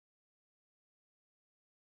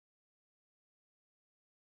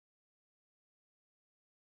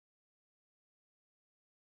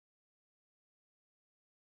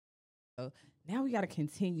So now we got to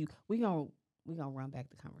continue. We gonna run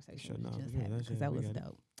back the conversation we just had because that was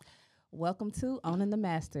dope. Welcome to Owning the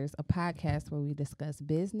Masters, a podcast where we discuss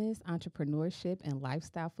business, entrepreneurship, and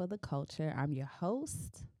lifestyle for the culture. I'm your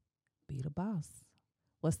host, Be the Boss.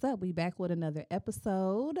 What's up? We back with another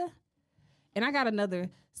episode. And I got another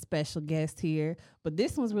special guest here, but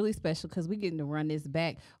this one's really special because we getting to run this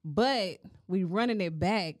back. But we running it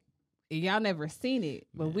back, and y'all never seen it,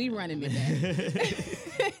 but we running it back.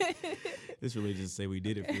 This really just say we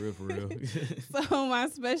did it for real. So my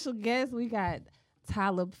special guest, we got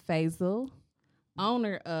Taleb Fazle,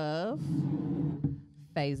 owner of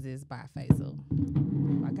Phases by Fazle.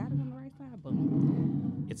 I got it on the right side,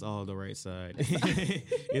 boom. It's all the right side.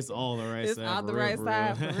 It's all the right side. It's all the right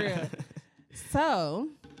side for real. So,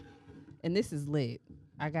 and this is lit.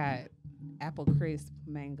 I got apple crisp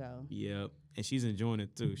mango. Yep. And she's enjoying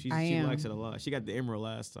it too. She likes it a lot. She got the emerald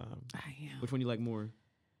last time. I am. Which one you like more?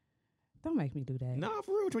 Don't make me do that. Nah,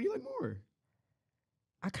 for real. Which one you like more?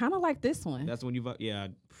 I kind of like this one. That's the one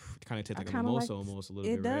kind of tastes like a mimosa almost a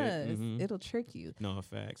little bit, right? It does. Mm-hmm. It'll trick you. No,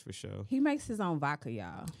 facts, for sure. He makes his own vodka,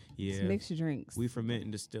 y'all. Yeah. It's mixed drinks. We ferment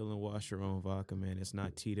and distill and wash your own vodka, man. It's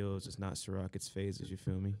not Tito's. It's not Ciroc. It's Phases, you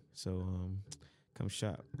feel me? So, come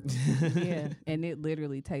shop. Yeah, and it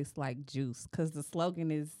literally tastes like juice because the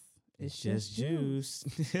slogan is, it's just juice.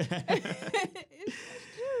 It's just juice.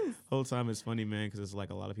 Whole time it's funny, man, because it's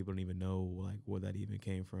like a lot of people don't even know like where that even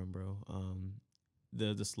came from, bro.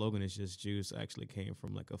 The slogan is just juice actually came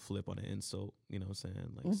from like a flip on an insult, you know what I'm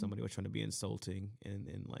saying? Like somebody was trying to be insulting and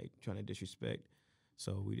like trying to disrespect.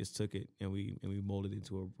 So we just took it and we molded it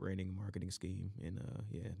into a branding and marketing scheme. And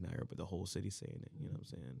now you're up at the whole city saying it, you know what I'm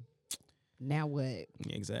saying? Now what?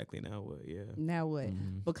 Yeah, exactly. Now what? Yeah. Now what?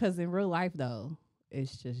 Mm-hmm. Because in real life though,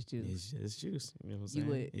 it's just juice. It's just juice. You know what I'm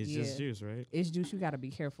saying? It's just juice, right? It's juice you got to be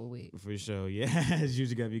careful with. For sure. Yeah. It's juice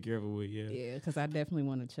you got to be careful with. Yeah. Yeah, because I definitely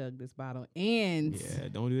want to chug this bottle. And yeah,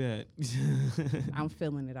 don't do that. I'm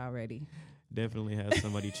feeling it already. Definitely had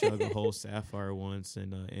somebody chug a whole sapphire once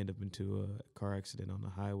and end up into a car accident on the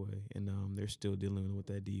highway. And they're still dealing with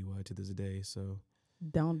that DUI to this day. So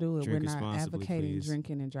don't do it. We're drink not advocating please.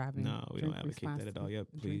 Drinking and driving. No, we don't advocate that at all. Yep,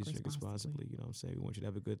 please drink responsibly. You know what I'm saying? We want you to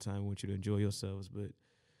have a good time. We want you to enjoy yourselves, but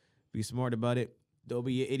be smart about it. Don't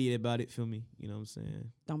be an idiot about it. Feel me? You know what I'm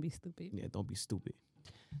saying? Don't be stupid. Yeah, don't be stupid.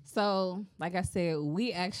 So, like I said,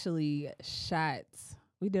 we did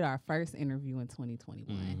our first interview in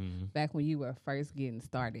 2021, back when you were first getting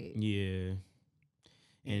started. Yeah.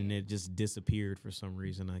 And it just disappeared for some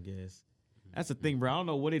reason, I guess. That's the thing, bro. I don't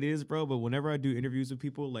know what it is, bro, but whenever I do interviews with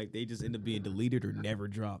people, like, they just end up being deleted or never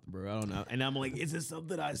dropped, bro. I don't know. And I'm like, is this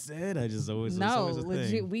something I said? It's always legit,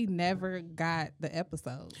 thing. We never got the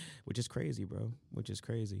episode. Which is crazy, bro. Which is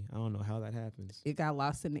crazy. I don't know how that happens. It got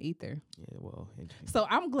lost in the ether. Yeah, well. So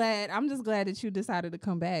I'm just glad that you decided to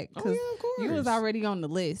come back. Oh, yeah, of course. You was already on the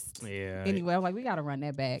list. Yeah. Anyway, I'm like, we got to run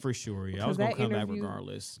that back. For sure, yeah. I was going to come back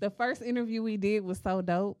regardless. The first interview we did was so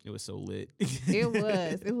dope. It was so lit.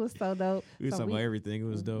 It was so dope. We was talking about everything. It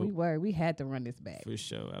was dope. We had to run this back. For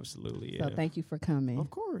sure, absolutely, yeah. So thank you for coming. Of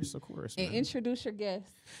course. And man. Introduce your guest.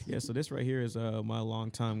 Yeah, so this right here is my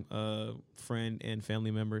longtime friend and family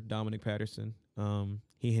member, Dominic Patterson.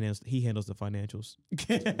 He handles the financials.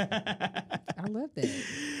 I love that.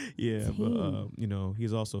 Yeah, but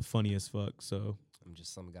he's also funny as fuck, so I'm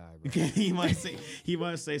just some guy, bro. he might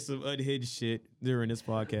say some unhinged shit during this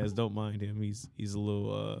podcast. Don't mind him. He's a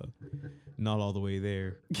little not all the way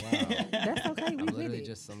there. Wow. That's okay. I'm literally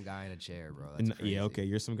just some guy in a chair, bro. That's crazy. Yeah, okay.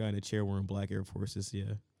 You're some guy in a chair wearing black Air Forces. Yeah.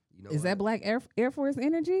 You know is that black Air Force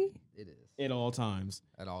energy? It is. At all times.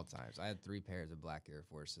 At all times. I had 3 pairs of black Air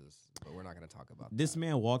Forces, but we're not going to talk about this.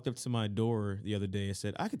 Man walked up to my door the other day and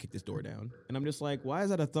said, I could kick this door down. And I'm just like, why is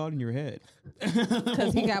that a thought in your head?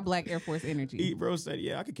 Because he got black Air Force energy. Bro said,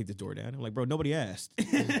 yeah, I could kick this door down. I'm like, bro, nobody asked.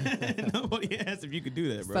 Nobody asked if you could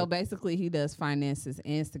do that, bro. So basically, he does finances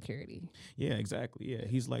and securwant. Yeah, exactly. Yeah,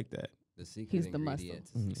 he's like that. The secret he's the muscle.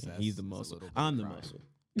 He's the muscle. I'm the muscle.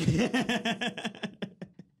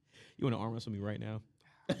 You want to arm wrestle me right now?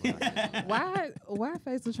 Why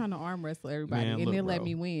Fazle trying to arm wrestle everybody and then let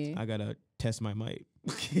me win? I gotta test my might.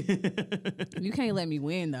 You can't let me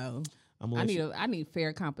win though. I need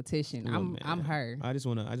fair competition. I'm her. I just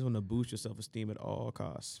wanna boost your self-esteem at all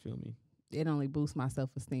costs. Feel me? It only boosts my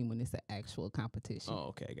self-esteem when it's an actual competition. Oh,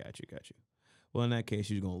 okay, got you. Well, in that case,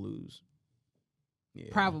 you're gonna lose. Yeah.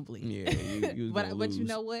 Probably. Yeah, you but you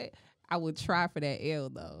know what? I would try for that L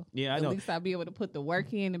though. Yeah, I know. At least I'd be able to put the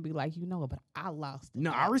work in and be like, but I lost.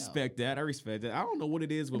 No, I respect that. I don't know what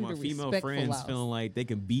it is with my female friends feeling like they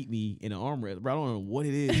can beat me in an arm wrestle. Bro, I don't know what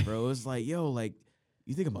it is, bro. It's like, yo, like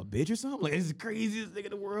You think I'm a bitch or something? Like, it's the craziest thing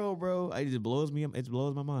in the world, bro. It just blows me. It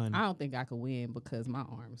blows my mind. I don't think I could win because my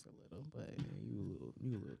arms are little, but you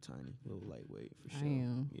a little tiny, a little lightweight for sure. I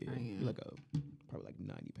am. You're like probably like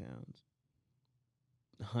 90 pounds.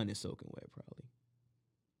 100 soaking wet, probably.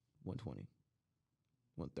 120,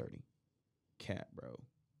 130. Cap, bro.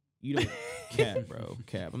 You don't cap, bro.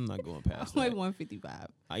 Cap. I'm not going past I'm that. like 155.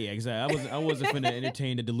 Yeah, exactly. I wasn't finna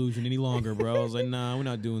entertain the delusion any longer, bro. I was like, nah, we're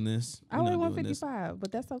not doing this. I weigh 155,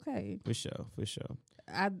 but that's okay. For sure.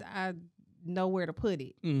 I know where to put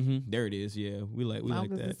it. Mm-hmm. There it is. Yeah, we like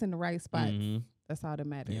that. It's in the right spot. Mm-hmm. That's all that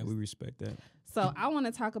matters. Yeah, we respect that. So I want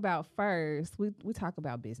to talk about first. We talk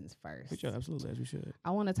about business first. For sure, absolutely, as we should.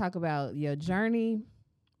 I want to talk about your journey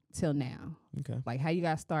till now. Okay. Like how you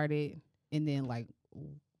got started, and then like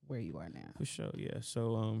where you are now. For sure, yeah.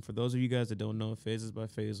 So for those of you guys that don't know, Phases by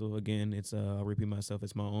Fazle, again, it's I'll repeat myself,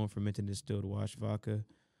 it's my own fermented distilled wash vodka.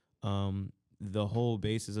 The whole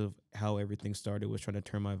basis of how everything started was trying to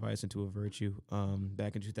turn my vice into a virtue.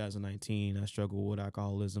 Back in 2019, I struggled with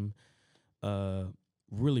alcoholism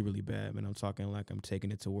really, really bad, man. I'm talking like I'm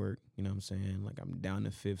taking it to work, you know what I'm saying? Like I'm down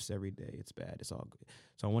to fifths every day. It's bad. It's all good.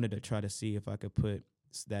 So I wanted to try to see if I could put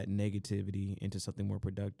that negativity into something more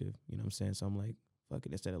productive, you know what I'm saying? So I'm like, fuck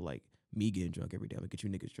it, instead of like me getting drunk every day, I'm gonna get you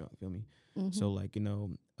niggas drunk, feel me? Mm-hmm. So like, you know,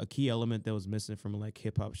 a key element that was missing from like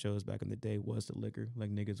hip hop shows back in the day was the liquor. Like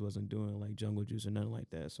niggas wasn't doing like jungle juice or nothing like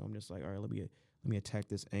that. So I'm just like, all right, let me attack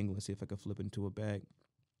this angle and see if I could flip it into a bag.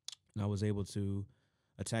 And I was able to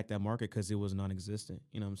attack that market because it was non-existent.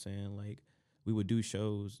 You know what I'm saying? Like we would do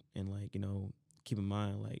shows and like, you know, keep in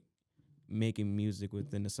mind like making music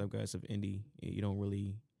within the subguise of indie, you don't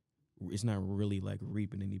really, it's not really like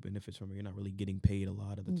reaping any benefits from it. You're not really getting paid a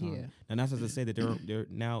lot of the time. Yeah. And that's not to say that they're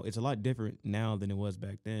now, it's a lot different now than it was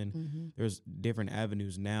back then. Mm-hmm. There's different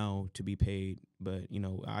avenues now to be paid, but you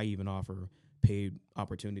know, I even offer paid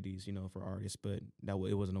opportunities, you know, for artists, but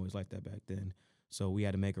it wasn't always like that back then. So we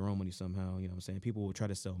had to make our own money somehow, you know what I'm saying? People will try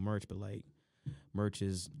to sell merch, but like merch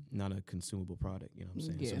is not a consumable product, you know what I'm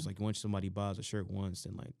saying? Yeah. So it's like once somebody buys a shirt once,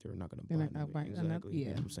 then like they're not gonna buy it. Exactly. You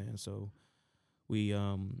know what I'm saying? So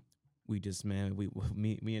we just, man,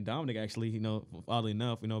 me and Dominic actually, you know, oddly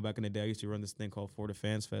enough, you know, back in the day I used to run this thing called For the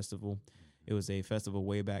Fans Festival. It was a festival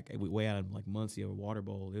way out of like Muncie or Water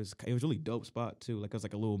Bowl. It was really dope spot too. Like it was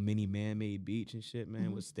like a little mini man-made beach and shit,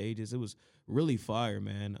 man, with stages. It was really fire,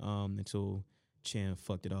 man. Until Chan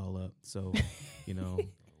fucked it all up. So, you know,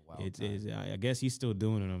 I guess he's still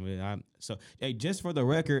doing it. I mean, so hey, just for the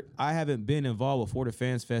record, I haven't been involved with For the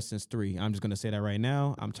Fans Fest since 3. I'm just gonna say that right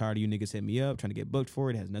now. I'm tired of you niggas hitting me up trying to get booked for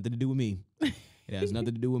it. It has nothing to do with me. It has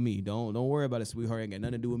nothing to do with me. Don't worry about it, sweetheart. It ain't got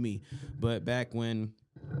nothing to do with me. But back when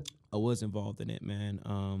I was involved in it, man,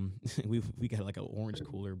 we got like an orange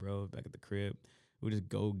cooler, bro, back at the crib. We just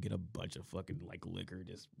go get a bunch of fucking like liquor.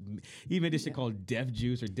 He made this shit called Death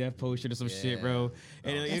Juice or Death Potion or some shit, bro.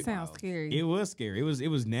 And it sounds scary. It was scary. It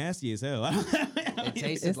was nasty as hell. It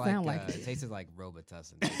tasted like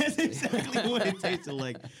Robitussin. That's exactly what it tasted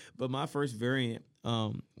like. But my first variant,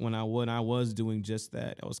 when I was doing just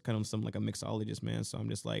that, I was kind of like a mixologist, man. So I'm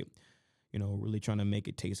just like, you know, really trying to make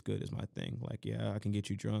it taste good is my thing. Like, yeah, I can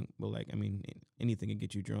get you drunk, but like, I mean, anything can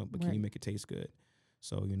get you drunk, but can you make it taste good?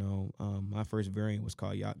 So, you know, my first variant was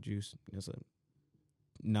called Yacht Juice. It's a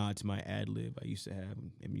nod to my ad lib I used to have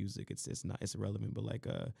in music. It's irrelevant, but like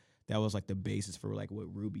that was like the basis for like what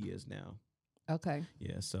Ruby is now. Okay.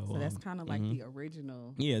 Yeah. So that's kind of like the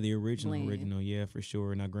original. Yeah, the original, blend. yeah, for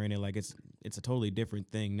sure. Now, granted, like it's a totally different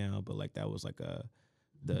thing now, but like that was like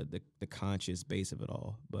the conscious base of it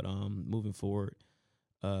all. But moving forward,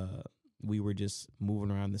 we were just moving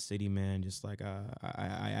around the city, man. Just like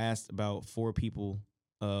I asked about 4 people,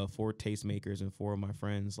 4 tastemakers and 4 of my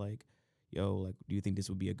friends, like, yo, like, do you think this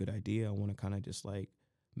would be a good idea? I want to kind of just like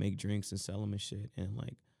make drinks and sell them and shit. And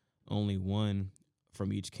like only one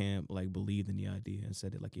from each camp like believed in the idea and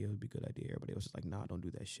said it like, yeah, it would be a good idea. Everybody was just like, nah, don't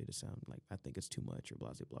do that shit. It sounds like, I think it's too much or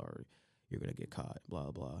blah, blah, blah, or you're going to get caught,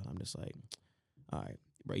 blah, blah. And I'm just like, all right.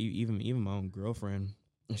 But even my own girlfriend,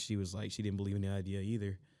 she was like, she didn't believe in the idea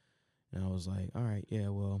either. And I was like, all right, yeah,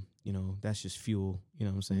 well, you know, that's just fuel, you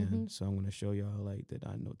know what I'm saying? Mm-hmm. So I'm going to show y'all, like, that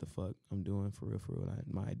I know what the fuck I'm doing for real,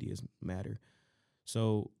 my ideas matter.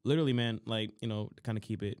 So literally, man, like, you know, to kind of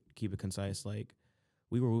keep it concise, like,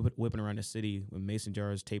 we were whipping around the city with mason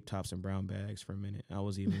jars, tape tops, and brown bags for a minute. I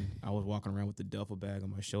was walking around with the duffel bag on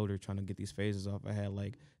my shoulder trying to get these phases off. I had,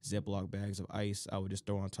 like, Ziploc bags of ice I would just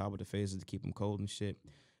throw on top of the phases to keep them cold and shit.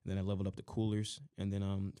 And then I leveled up the coolers. And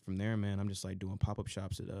then from there, man, I'm just, like, doing pop-up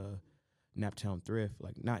shops at Naptown Thrift,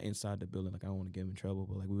 like not inside the building, like I don't want to get him in trouble,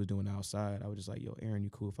 but like we was doing outside. I was just like, yo, Aaron, you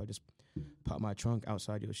cool if I just pop my trunk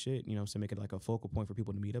outside your shit, you know what I'm saying, make it like a focal point for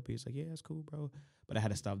people to meet up. He's like, yeah, that's cool, bro. But I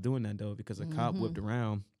had to stop doing that though, because a cop whipped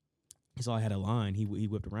around. He saw I had a line. He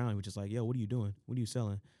whipped around. He was just like, yo, what are you doing? What are you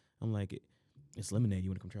selling? I'm like, it's lemonade. You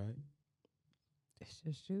want to come try it? It's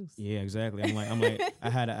just juice. Yeah, exactly. I'm like, I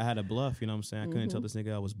had a bluff, you know what I'm saying? I couldn't tell this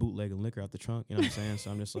nigga I was bootlegging liquor out the trunk, you know what I'm saying?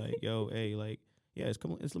 So I'm just like, yo, hey, like, yeah,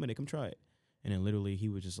 it's lemonade, come try it. And then literally he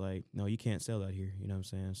was just like, no, you can't sell that here, you know what I'm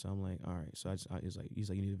saying? So I'm like, all right. So he's like,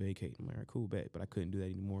 you need to vacate. I'm like, all right, cool, bet. But I couldn't do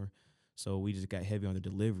that anymore. So we just got heavy on the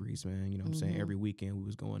deliveries, man. You know what I'm saying? Every weekend we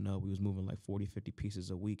was going up. We was moving like 40, 50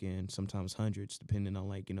 pieces a weekend, sometimes hundreds, depending on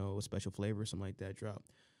like, you know, a special flavor or something like that drop.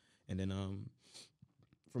 And then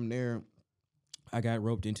from there, I got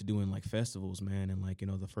roped into doing like festivals, man. And like, you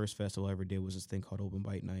know, the first festival I ever did was this thing called Open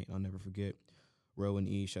Bite Night. I'll never forget. Ro and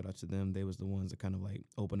E, shout out to them. They was the ones that kind of like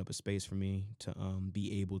opened up a space for me to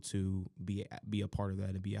be able to be a part of that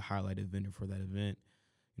and be a highlighted vendor for that event.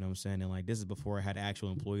 You know what I'm saying? And like, this is before I had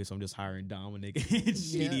actual employees, so I'm just hiring Dominic and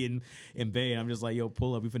Sheedy and Bay. And I'm just like, yo,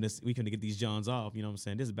 pull up. We finna get these Johns off. You know what I'm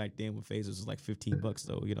saying? This is back then when Fazle was like $15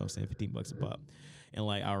 though. You know what I'm saying? $15 a pop. And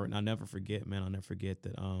like, I'll never forget, man. I'll never forget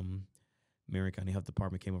that Marion County Health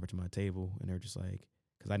Department came over to my table and they're just like,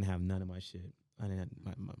 because I didn't have none of my shit. I didn't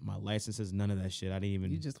have my licenses, none of that shit. I didn't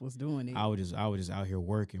even. You just was doing it. I was just out here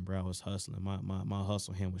working, bro. I was hustling. My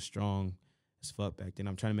hustle hand was strong as fuck back then.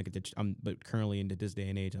 I'm trying to make it. But currently in this day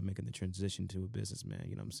and age, I'm making the transition to a businessman.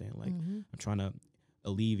 You know what I'm saying? Like I'm trying to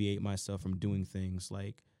alleviate myself from doing things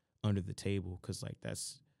like under the table, because like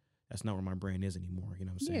that's not where my brand is anymore. You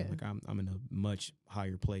know what I'm saying? Like I'm in a much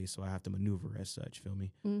higher place, so I have to maneuver as such. Feel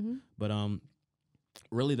me? But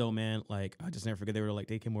really though, man, like I just never forget.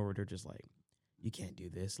 They came over. They're just like, you can't do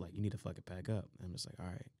this. Like, you need to fucking pack up. And I'm just like, all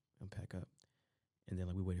right, I'm pack up. And then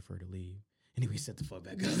like we waited for her to leave. And then we set the fuck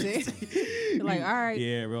back up. You're like, all right.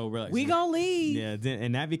 Yeah, bro. Like, we gonna leave. Yeah.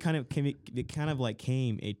 And that became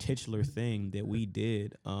a titular thing that we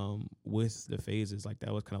did with the phases. Like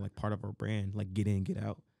that was kind of like part of our brand, like get in, get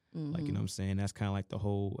out. Like, you know what I'm saying? That's kind of like the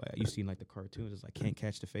whole, you seen like the cartoons. It's like, can't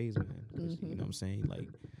catch the phase, man. You know what I'm saying? Like,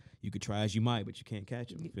 you could try as you might, but you can't catch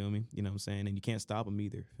them. Feel me? You know what I'm saying? And you can't stop them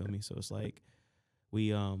either. Feel me? So it's like,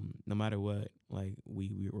 we no matter what, like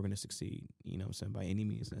we're gonna succeed, you know what I'm saying, by any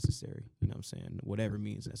means necessary, you know what I'm saying, whatever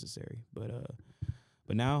means necessary. But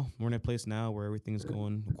now we're in a place now where everything's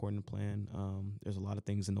going according to plan. There's a lot of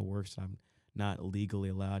things in the works that I'm not legally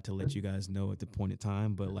allowed to let you guys know at the point in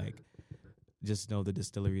time, but like just know the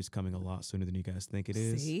distillery is coming a lot sooner than you guys think it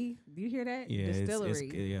is. See, do you hear that? Yeah,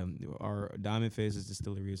 distillery. Our Diamond Phases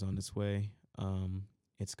distillery is on its way.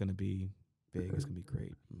 It's gonna be big. It's gonna be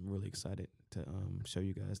great. I'm really excited to show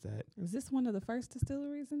you guys that. Is this one of the first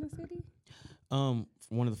distilleries in the city?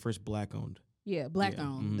 One of the first black owned. Yeah, black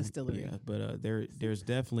owned distillery. Yeah, but there's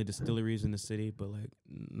definitely distilleries in the city, but like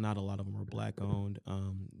not a lot of them are black owned.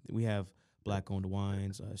 We have black owned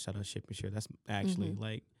wines. Shout out Ship and Share. That's actually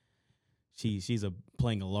like she's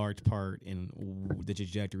playing a large part in the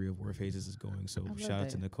trajectory of where Phases is going. So shout out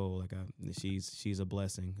to Nicole. Like she's a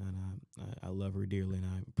blessing, and I love her dearly, and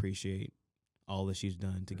I appreciate all that she's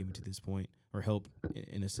done to get me to this point, or help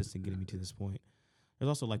in assisting getting me to this point. There's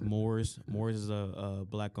also like Moore's. Moore's is a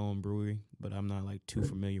black-owned brewery, but I'm not like too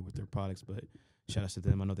familiar with their products. But shout out to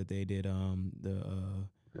them. I know that they did the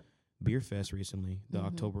Beer Fest recently, the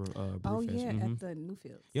October Brew Fest. At the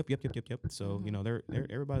Newfields. Yep. So you know, they're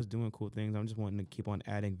everybody's doing cool things. I'm just wanting to keep on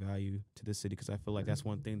adding value to the city, because I feel like that's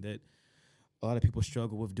one thing that a lot of people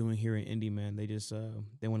struggle with doing here in Indy, man. They just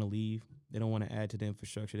they want to leave. They don't want to add to the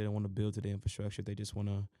infrastructure. They don't want to build to the infrastructure. They just want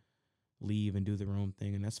to leave and do their own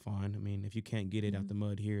thing, and that's fine. I mean, if you can't get it out the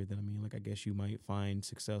mud here, then I mean, like I guess you might find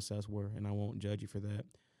success elsewhere, and I won't judge you for that.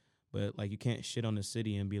 But like, you can't shit on the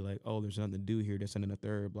city and be like, oh, there's nothing to do here, this and the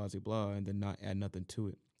third, blah, blah, blah, and then not add nothing to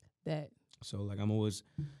it. So like, I'm always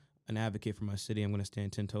an advocate for my city. I'm going to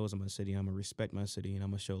stand 10 toes on my city. I'm going to respect my city, and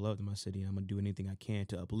I'm going to show love to my city. And I'm going to do anything I can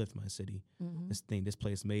to uplift my city. This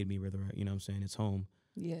place made me, whether, you know what I'm saying, it's home.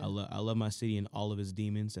 Yeah. I love my city and all of its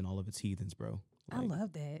demons and all of its heathens, bro. Like, I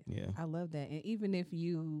love that. Yeah. I love that. And even if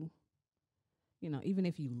you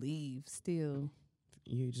leave, still.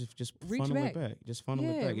 You just funnel it back. Just funnel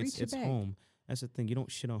it back. It's back. home. That's the thing. You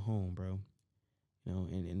don't shit on home, bro. You know,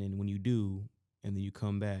 and then when you do, and then you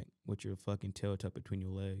come back with your fucking tail tucked between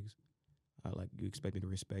your legs, you expect me to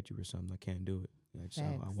respect you or something. I can't do it. Like, so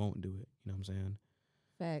I won't do it. You know what I'm saying?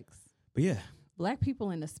 Facts. But yeah. Black people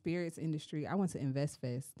in the spirits industry. I went to Invest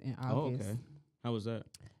Fest in August. Oh, okay. How was that?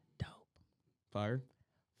 Dope. Fire.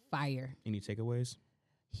 Any takeaways?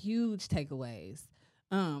 Huge takeaways.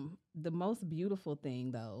 The most beautiful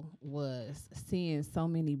thing though was seeing so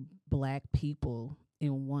many Black people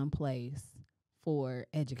in one place for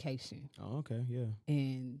education. Oh, okay, yeah.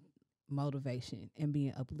 And motivation and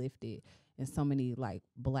being uplifted, and so many like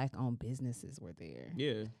Black owned businesses were there.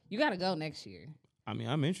 Yeah. You got to go next year. I mean,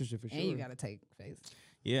 I'm interested for sure. And you got to take face.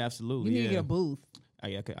 Yeah, absolutely. You need to get a booth.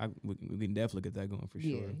 We can definitely get that going for sure.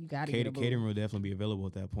 Yeah, you got to get a booth. Catering will definitely be available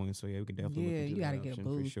at that point. So yeah, we can definitely look into you got to that get a option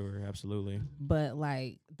booth for sure. Absolutely. But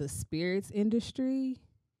like the spirits industry,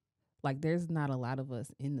 like there's not a lot of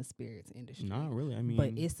us in the spirits industry. Not really. I mean,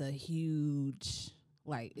 but it's a huge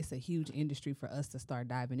industry for us to start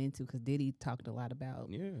diving into, because Diddy talked a lot about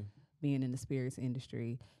being in the spirits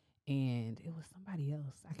industry. And it was somebody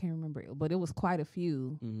else. I can't remember. But it was quite a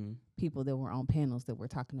few people that were on panels that were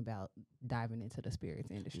talking about diving into the spirits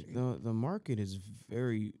industry. The market is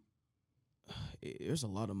very... there's a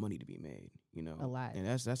lot of money to be made, you know. A lot. And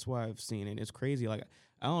that's why I've seen it. It's crazy. Like,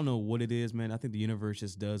 I don't know what it is, man. I think the universe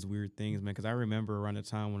just does weird things, man. Because I remember around the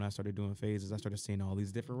time when I started doing phases, I started seeing all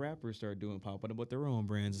these different rappers start popping up with their own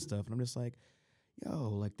brands and stuff. And I'm just like, yo,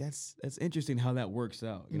 like that's interesting how that works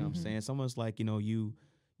out. You know what I'm saying? It's almost like, you know, you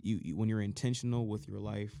when you're intentional with your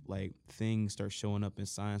life, like things start showing up and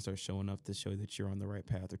signs start showing up to show that you're on the right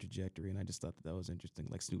path or trajectory. And I just thought that was interesting.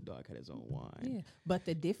 Like Snoop Dogg had his own wine. Yeah, but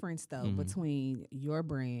the difference though between your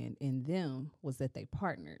brand and them was that they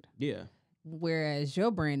partnered. Yeah. Whereas your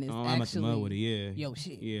brand is I'm at the mud with it. Yeah. Yo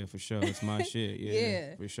shit. Yeah, for sure. It's my shit.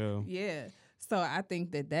 Yeah, for sure. Yeah. So I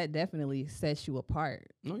think that definitely sets you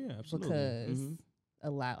apart. Oh yeah, absolutely. Because a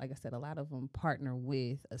lot, like I said, a lot of them partner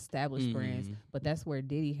with established brands, but that's where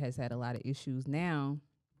Diddy has had a lot of issues. Now,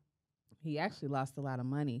 he actually lost a lot of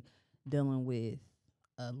money dealing with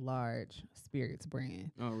a large spirits brand.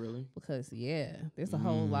 Oh, really? Because, there's a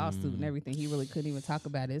whole lawsuit and everything. He really couldn't even talk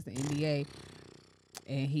about it. It's the NDA.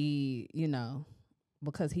 And he, you know,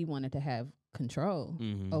 because he wanted to have control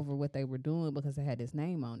over what they were doing because it had his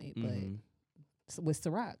name on it. But with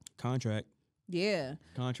Ciroc. Contract. Yeah.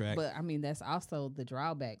 Contract. But, I mean, that's also the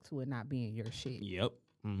drawback to it not being your shit. Yep.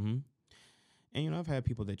 And, you know, I've had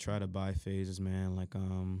people that try to buy phases, man. Like,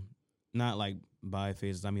 not like buy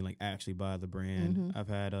phases. I mean, like, actually buy the brand. I've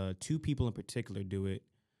had 2 people in particular do it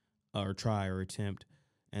or try or attempt.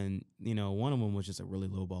 And, you know, one of them was just a really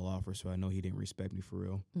low ball offer, so I know he didn't respect me for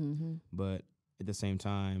real. But at the same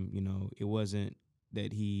time, you know, it wasn't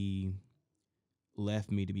that he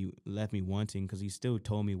left me wanting, because he still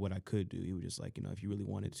told me what I could do. He was just like, you know, if you really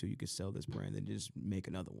wanted to, you could sell this brand and just make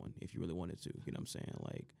another one if you really wanted to. You know what I'm saying?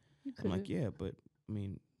 Like, I'm like, yeah, but I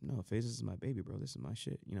mean, no, Phases is my baby, bro. This is my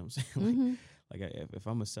shit. You know what I'm saying? Like if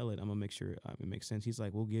I'm gonna sell it, I'm gonna make sure it makes sense. He's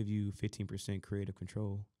like, we'll give you 15% creative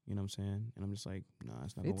control. You know what I'm saying? And I'm just like, nah,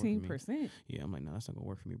 it's not gonna work for me. 15%. Yeah, I'm like, nah, that's not gonna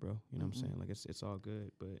work for me, bro. You know what I'm saying? Like it's all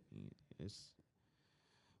good, but it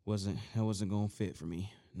wasn't gonna fit for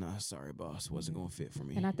me. Nah, sorry, boss. Wasn't gonna fit for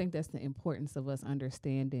me. And I think that's the importance of us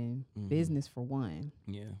understanding business for one.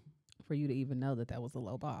 Yeah. For you to even know that was a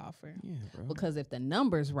low ball offer. Yeah, bro. Because if the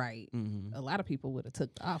number's right, a lot of people would have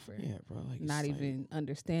took the offer. Yeah, bro. Like, not even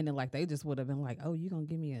understanding, like they just would have been like, oh, you gonna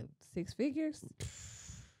give me a 6 figures?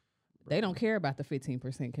 They don't care about the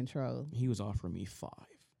 15% control. He was offering me 5.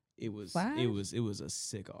 It was 5? It was a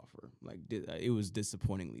sick offer. Like it was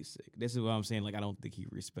disappointingly sick. This is what I'm saying. Like I don't think he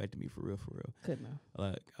respected me for real. Couldn't have.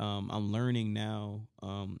 Like I'm learning now.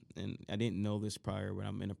 And I didn't know this prior, but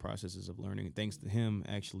I'm in the processes of learning, thanks to him,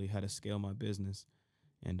 actually how to scale my business.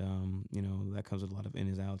 And you know, that comes with a lot of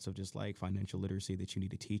ins and outs of just like financial literacy that you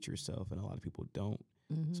need to teach yourself, and a lot of people don't.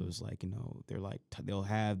 So it's like, you know, they're like they'll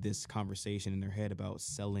have this conversation in their head about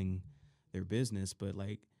selling their business, but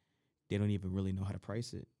like they don't even really know how to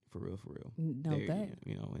price it. For real. No, that.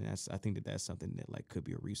 You know, and I think that's something that like could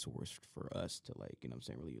be a resource for us to like, you know what I'm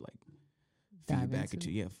saying, really like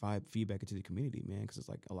feedback into the community, man. Because it's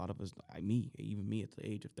like a lot of us, even me at the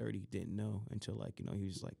age of 30 didn't know until like, you know, he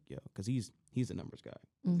was just like, yo, because he's a numbers guy.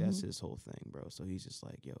 That's his whole thing, bro. So he's just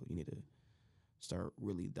like, yo, you need to start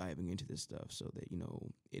really diving into this stuff so that, you know,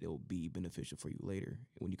 it'll be beneficial for you later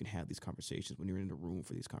when you can have these conversations, when you're in the room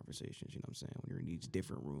for these conversations, you know what I'm saying? When you're in these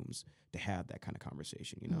different rooms to have that kind of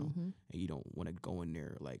conversation, you know? And you don't want to go in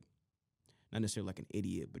there like, not necessarily like an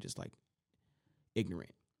idiot, but just like ignorant.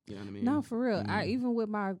 You know what I mean? No, for real. I even with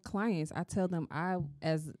my clients, I tell them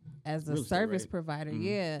as a service provider,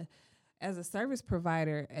 as a service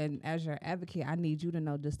provider and as your advocate, I need you to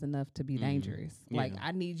know just enough to be dangerous. Like,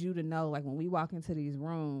 I need you to know, like, when we walk into these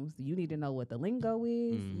rooms, you need to know what the lingo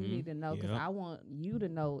is. You need to know, because I want you to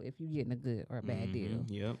know if you're getting a good or a bad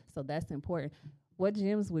deal. So that's important. What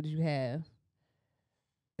gems would you have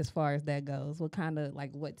as far as that goes? What kind of,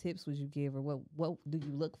 like, what tips would you give, or what do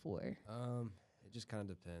you look for? It It just kind of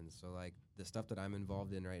depends. So like the stuff that I'm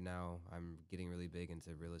involved in right now, I'm getting really big into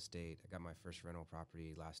real estate. I got my first rental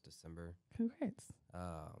property last December. Congrats.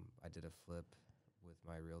 I did a flip with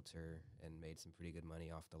my realtor and made some pretty good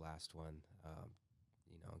money off the last one.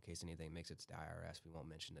 In case anything makes it to the IRS, we won't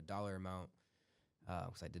mention the dollar amount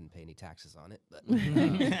because I didn't pay any taxes on it. But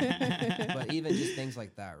but even just things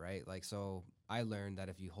like that, right? Like, so I learned that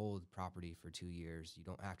if you hold property for 2 years, you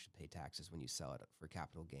don't actually pay taxes when you sell it for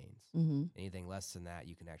capital gains. Mm-hmm. Anything less than that,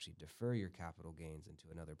 you can actually defer your capital gains into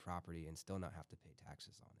another property and still not have to pay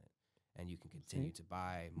taxes on it. And you can continue to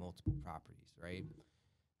buy multiple properties, right?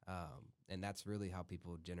 And that's really how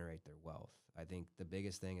people generate their wealth. I think the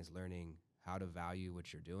biggest thing is learning how to value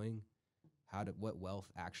what you're doing, what wealth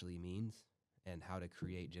actually means, and how to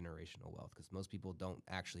create generational wealth. Because most people don't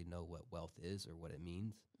actually know what wealth is or what it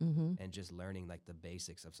means. Mm-hmm. And just learning like the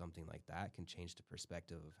basics of something like that can change the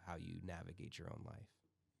perspective of how you navigate your own life.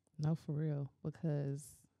 No, for real, because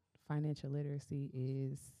financial literacy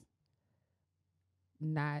is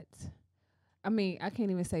not, I mean, I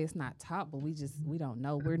can't even say it's not taught, but we don't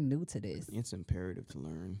know. We're new to this. It's imperative to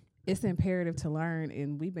learn. It's imperative to learn,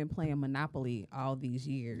 and we've been playing Monopoly all these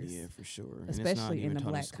years. Yeah, for sure. Especially in the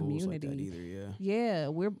Black community. Like that either, yeah,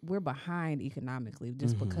 we're behind economically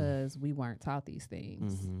just because we weren't taught these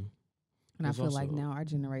things. Mm-hmm. And I feel like now our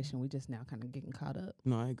generation, we just now kind of getting caught up.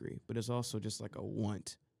 No, I agree. But it's also just like a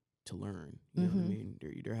want to learn. You know what I mean?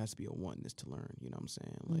 There has to be a wantness to learn. You know what I'm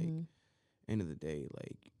saying? Like, end of the day,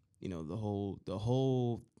 like, the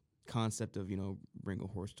whole concept of, bring a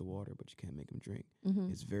horse to water, but you can't make him drink.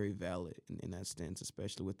 It's very valid in that sense,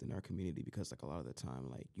 especially within our community, because like a lot of the time,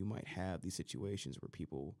 like you might have these situations where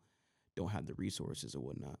people don't have the resources or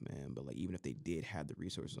whatnot, man. But like, even if they did have the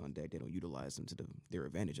resources on deck, they don't utilize them to their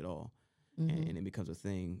advantage at all. And it becomes a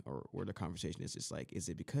thing, or the conversation is just like, is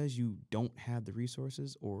it because you don't have the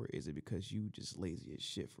resources, or is it because you just lazy as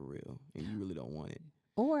shit for real and you really don't want it?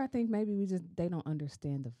 Or I think maybe they don't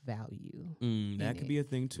understand the value. That could be a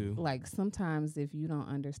thing too. Like sometimes if you don't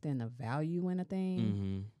understand the value in a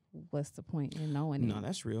thing, what's the point in knowing it? No,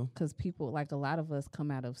 that's real. Because people, like a lot of us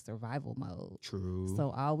come out of survival mode. True.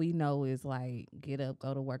 So all we know is like get up,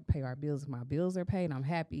 go to work, pay our bills. If my bills are paid, I'm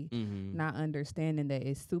happy. Not understanding that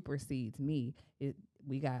it supersedes me.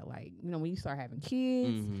 We got like, when you start having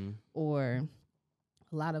kids, or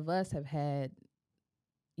a lot of us have had,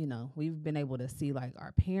 we've been able to see like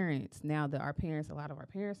our parents, now that a lot of our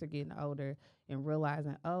parents are getting older and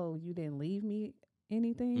realizing, oh, you didn't leave me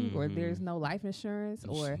anything, or there's no life insurance,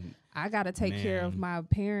 or I got to take care of my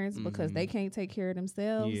parents because they can't take care of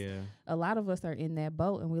themselves. Yeah. A lot of us are in that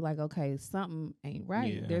boat, and we're like, okay, something ain't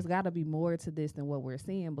right. Yeah. There's got to be more to this than what we're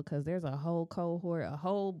seeing, because there's a whole cohort, a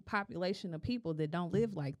whole population of people that don't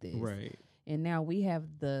live like this. Right. And now we have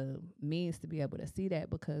the means to be able to see that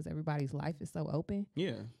because everybody's life is so open.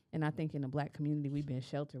 Yeah. And I think in the Black community, we've been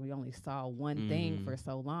sheltered. We only saw one thing for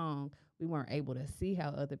so long. We weren't able to see how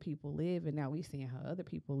other people live. And now we seeing how other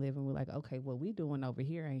people live. And we're like, okay, what we doing over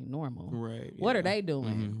here ain't normal. Right. What are they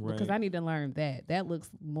doing? Right. Because I need to learn that. That looks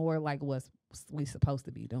more like what we supposed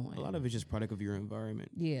to be doing. A lot of it's just product of your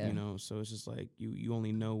environment. Yeah. So it's just like you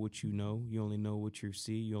only know what you know. You only know what you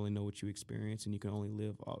see. You only know what you experience. And you can only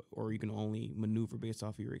live or you can only maneuver based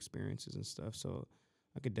off of your experiences and stuff. So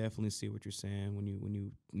I could definitely see what you're saying when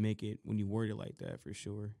you word it like that, for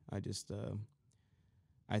sure.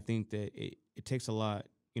 I think that it takes a lot,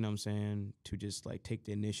 you know what I'm saying, to just like take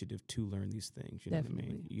the initiative to learn these things. You know what I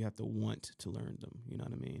mean? You have to want to learn them. You know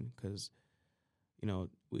what I mean? Because,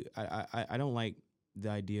 I don't like the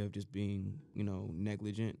idea of just being,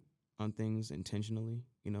 negligent on things intentionally.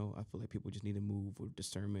 I feel like people just need to move with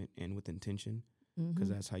discernment and with intention, because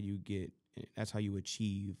that's how you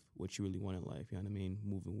achieve what you really want in life. You know what I mean?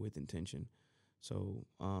 Moving with intention. So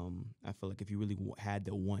I feel like if you really had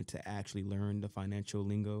the want to actually learn the financial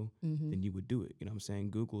lingo, then you would do it. You know what I'm saying?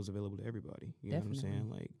 Google is available to everybody. You know what I'm saying?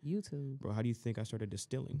 Like YouTube. Bro, how do you think I started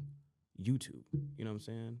distilling? YouTube. You know what I'm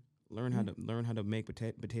saying? Learn how to make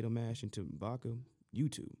potato mash into vodka.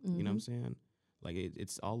 YouTube. You know what I'm saying? Like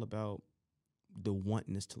it's all about the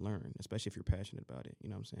wantness to learn, especially if you're passionate about it. You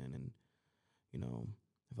know what I'm saying? And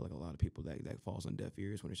I feel like a lot of people that falls on deaf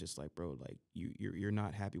ears when it's just like, bro, like you're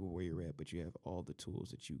not happy with where you're at, but you have all the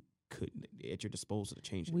tools that you could at your disposal to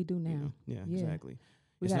change it. We do now. Yeah, exactly.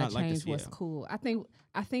 We gotta change what's cool. I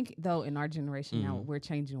think though in our generation now we're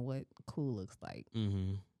changing what cool looks like.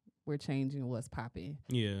 We're changing what's popping.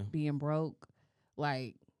 Yeah. Being broke,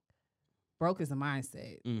 like broke is a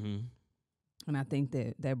mindset. And I think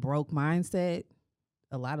that broke mindset,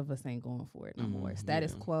 a lot of us ain't going for it no more.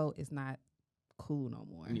 Status quo is not cool no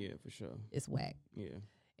more. Yeah, for sure. It's whack. Yeah.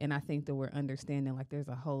 And I think that we're understanding like there's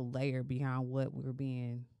a whole layer beyond what we're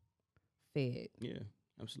being fed. Yeah,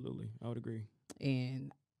 absolutely. I would agree.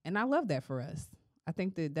 And I love that for us. I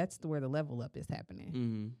think that that's where the level up is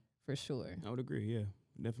happening for sure. I would agree. Yeah,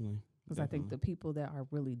 definitely. Because I think the people that are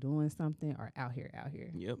really doing something are out here.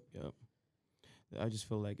 Yep. I just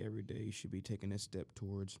feel like every day you should be taking a step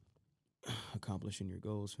towards accomplishing your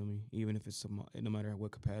goals for me. Even if it's no matter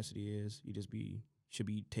what capacity it is, you just should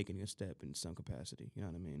be taking a step in some capacity. You know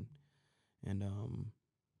what I mean? And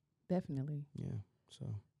definitely. Yeah. So.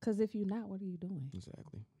 Because if you're not, what are you doing?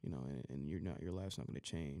 Exactly. You know, and you're not. Your life's not going to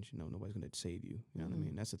change. You know, nobody's going to save you. You know what I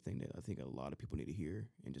mean? That's the thing that I think a lot of people need to hear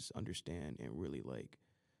and just understand and really like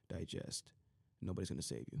digest. Nobody's going to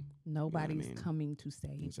save you. Nobody's coming to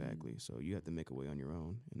save you. Exactly. So you have to make a way on your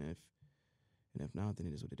own. And if not, then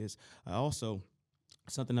it is what it is. I also,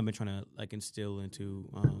 something I've been trying to like instill into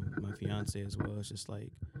my fiance as well. It's just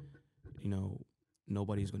like, you know,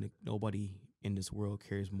 nobody in this world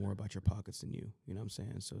cares more about your pockets than you. You know what I'm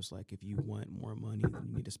saying? So it's like if you want more money, then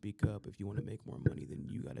you need to speak up. If you want to make more money, then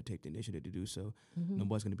you got to take the initiative to do so.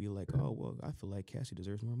 Nobody's going to be like, oh, well, I feel like Cassie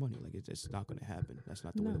deserves more money. Like, it's just not going to happen. That's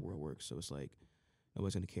not the way the world works. So it's like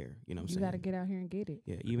nobody's going to care. You know what I'm saying? You got to get out here and get it.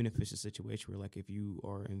 Yeah, even if it's a situation where, like, if you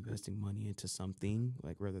are investing money into something,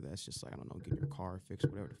 like, whether that's just, like, I don't know, getting your car fixed,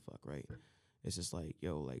 whatever the fuck, right? It's just like,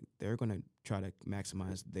 yo, like, they're going to try to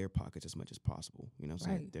maximize their pockets as much as possible. You know what I'm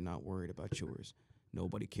saying? They're not worried about yours.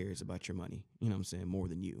 Nobody cares about your money. You know what I'm saying? More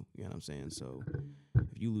than you. You know what I'm saying? So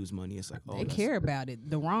if you lose money, it's like, oh, they care about it.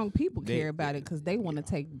 The wrong people care about it because they want to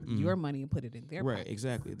take your money and put it in their pockets. Right,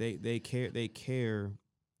 exactly. They care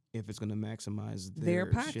if it's gonna maximize their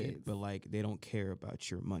pockets, shit, but like they don't care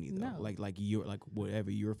about your money though. No. Like your like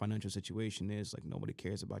whatever your financial situation is, like nobody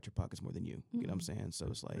cares about your pockets more than you. You know what I'm saying? So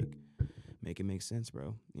it's like make it make sense,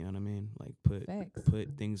 bro. You know what I mean? Like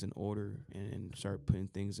put things in order and start putting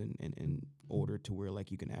things in order to where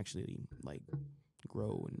like you can actually like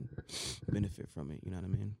grow and benefit from it. You know what I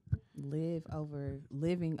mean?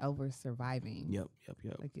 Living over surviving. Yep.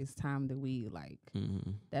 Like it's time that we like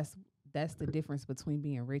that's the difference between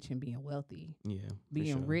being rich and being wealthy. Yeah.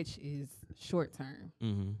 Being rich is short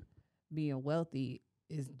term. Being wealthy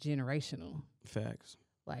is generational. Facts.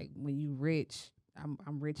 Like when you rich,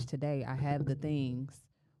 I'm rich today. I have the things,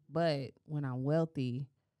 but when I'm wealthy,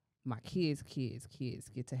 my kids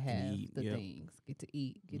get to have the things, get to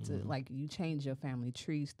eat, get to like you change your family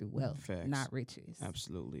trees through wealth, not riches.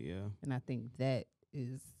 Absolutely, yeah. And I think that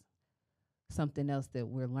is something else that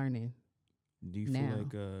we're learning. Do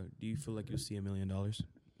you feel like you'll see $1 million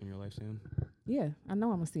in your life soon? Yeah, I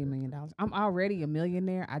know I'm gonna see $1 million. I'm already a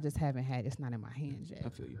millionaire. I just haven't had. It's not in my hands yet. I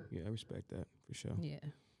feel you. Yeah, I respect that for sure. Yeah,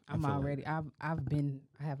 I'm already. I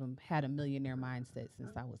haven't had a millionaire mindset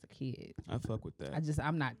since I was a kid. I fuck with that.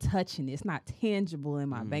 I'm not touching it. It's not tangible in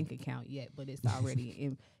my bank account yet, but it's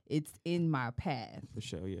already it's in my path. For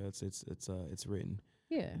sure. Yeah, it's written.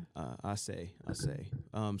 Yeah. I say.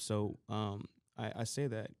 I say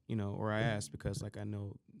that, you know, or I ask because, like, I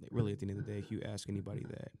know really at the end of the day, if you ask anybody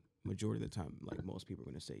that, majority of the time, like, most people are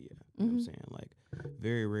going to say, yeah. You know what I'm saying? Like,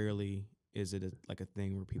 very rarely is it a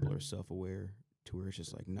thing where people are self-aware to where it's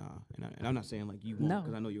just like, nah. And I'm not saying, like, you won't,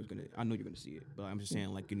 because I know you're going to see it. But I'm just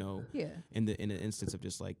saying, like, you know, in the instance of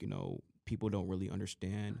just, like, you know, people don't really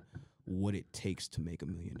understand what it takes to make $1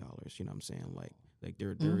 million. You know what I'm saying? Like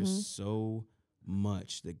there is so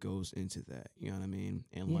much that goes into that. You know what I mean?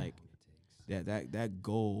 And, like, that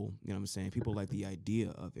goal, you know what I'm saying? People like the idea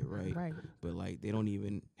of it, right? Right. But like they don't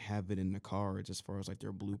even have it in the cards as far as like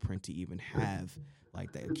their blueprint to even have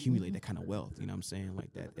like that accumulate that kind of wealth. You know what I'm saying?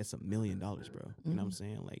 Like that, it's $1 million, bro. You know what I'm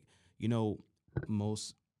saying? Like, you know,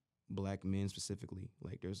 most black men specifically,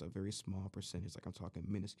 like there's a very small percentage, like I'm talking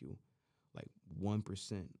minuscule, like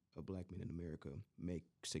 1% of black men in America make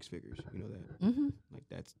 6 figures. You know that? Like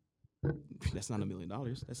that's not $1 million.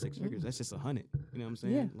 That's 6 figures. That's just 100. You know what I'm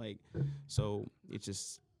saying? Yeah. Like, so it's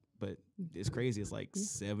just, but it's crazy. It's like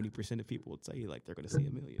 70% of people will tell you like they're going to see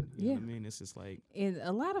 $1 million. You know what I mean? It's just like, and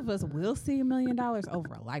a lot of us will see $1 million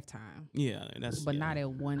over a lifetime. Yeah, and that's but not at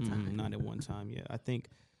one time. Not at one time. Yeah,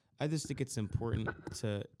 I just think it's important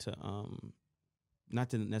to not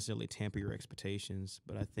to necessarily tamper your expectations,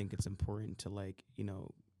 but I think it's important to, like, you know,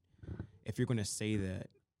 if you're going to say that,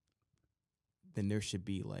 then there should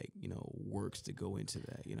be, like, you know, works to go into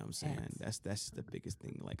that. You know what I'm saying? Yes. That's the biggest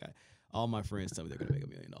thing. Like, all my friends tell me they're gonna make $1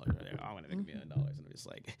 million. Right? I want to make $1 million, and I'm just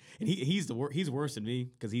like, and he's worse than me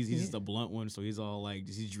because he's just a blunt one. So he's all like,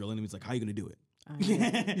 he's drilling him. He's like, how you gonna do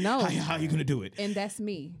it? No, how you gonna do it? And that's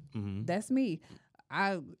me. That's me.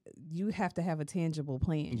 You have to have a tangible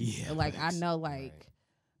plan. Yeah, like I know, like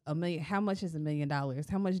 $1 million. How much is $1 million?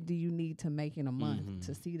 How much do you need to make in a month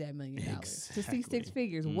to see that $1 million? To see 6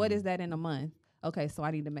 figures, what is that in a month? Okay, so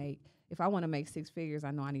I need to make. If I want to make 6 figures,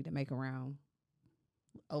 I know I need to make around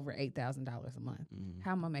over $8,000 a month.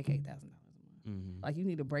 How am I make $8,000 a month? Like, you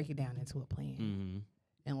need to break it down into a plan.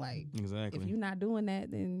 And like, if you're not doing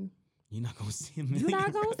that, then you're not gonna see $1 million. You're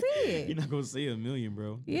not gonna see it. You're not gonna see $1 million,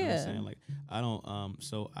 bro. Yeah. You know what I'm saying? Like, I don't.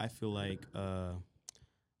 So I feel like I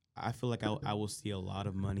will see a lot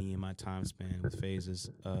of money in my time span with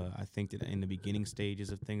phases. I think that in the beginning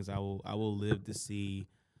stages of things, I will live to see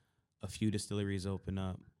a few distilleries open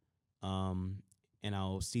up, and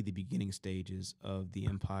I'll see the beginning stages of the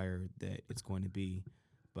empire that it's going to be.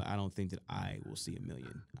 But I don't think that I will see $1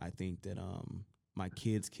 million. I think that my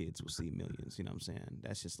kids' will see millions. You know what I'm saying?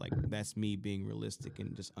 That's just like, that's me being realistic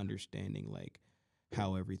and just understanding like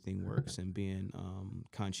how everything works and being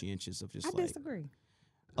conscientious of just I disagree.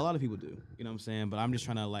 A lot of people do, you know what I'm saying? But I'm just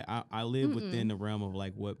trying to like, I live within the realm of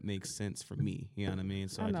like what makes sense for me. You know what I mean?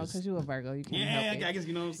 So I know, because you're a Virgo. You can't help it. I guess,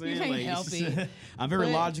 you know what I'm saying? You can't help it. I'm very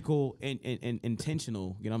logical and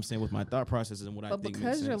intentional, you know what I'm saying, with my thought processes and what I think makes sense.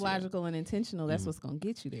 But because you're logical and intentional, that's what's going to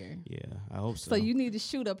get you there. Yeah, I hope so. So you need to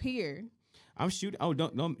shoot up here. I'm shooting. Oh,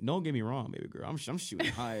 don't get me wrong, baby girl. I'm shooting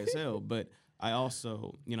high as hell. But I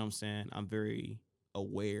also, you know what I'm saying, I'm very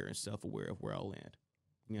aware and self-aware of where I'll land.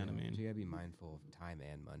 You know what I mean? You gotta be mindful of time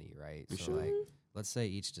and money, right? For so sure. like, let's say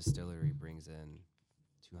each distillery brings in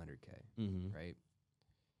 $200K, right?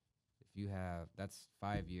 If you have, that's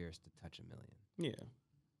 5 years to touch $1 million. Yeah.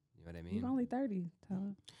 You know what I mean? You're only 30,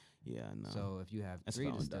 Taleb. Yeah, no. So if you have That's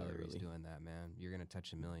 3 falling down, distilleries really. doing that, man, you're gonna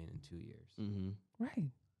touch $1 million in 2 years.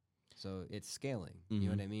 Right. So it's scaling. You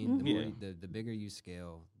know what I mean? The, Yeah. more the bigger you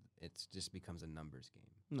scale, it just becomes a numbers game.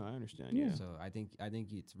 No, I understand. Yeah. So I think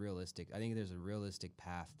it's realistic. I think there's a realistic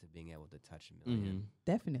path to being able to touch $1 million.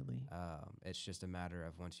 Definitely. It's just a matter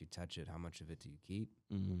of once you touch it, how much of it do you keep,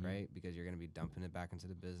 right? Because you're gonna be dumping it back into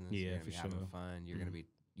the business. Yeah, you're gonna be for having sure. fun. You're gonna be,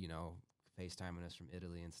 FaceTiming us from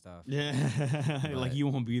Italy and stuff. Yeah. Like, you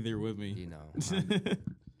won't be there with me. You know,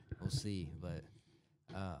 we'll see. But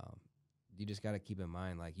you just got to keep in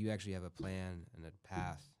mind, like, you actually have a plan and a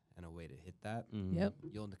path and a way to hit that. Yep.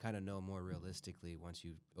 You'll kind of know more realistically once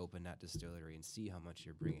you open that distillery and see how much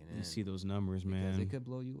you're bringing in. You see those numbers, man. Because it could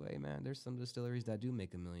blow you away, man. There's some distilleries that do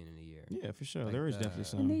make $1 million in a year. Yeah, for sure. Like There is definitely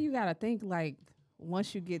some. And then you got to think, like,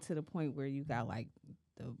 once you get to the point where you got, like,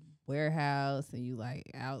 the warehouse and you,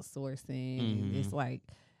 like, outsourcing, and it's like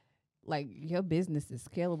your business is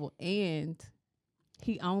scalable. And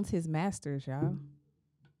he owns his masters, y'all.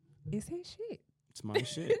 It's his shit. It's my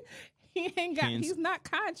shit. He ain't got. He's not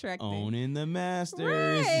contracting. Owning the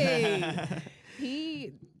masters.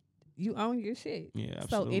 Right. You own your shit. Yeah,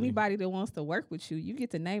 absolutely. So anybody that wants to work with you, you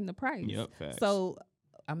get to name the price. Yep, facts. So,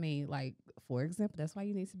 I mean, like, for example, that's why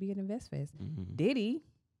you need to be at InvestFest. Diddy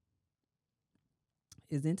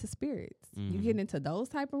is into spirits. You get into those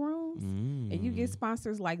type of rooms and you get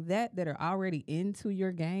sponsors like that are already into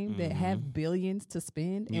your game, that have billions to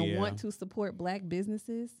spend and want to support black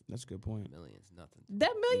businesses. That's a good point. $1 million's nothing. That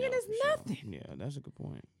 $1 million is nothing. Sure. Yeah, that's a good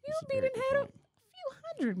point. You be done had a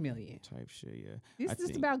few $100 million. Type shit, yeah. It's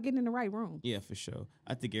just about getting in the right room. Yeah, for sure.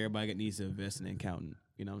 I think everybody needs to invest in an accountant.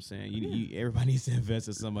 You know what I'm saying? You everybody needs to invest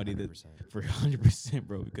in somebody 100%. For 100%,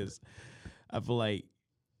 bro, because I feel like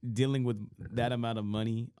dealing with that amount of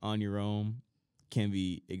money on your own can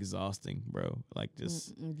be exhausting, bro. Like,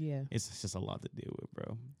 just it's just a lot to deal with,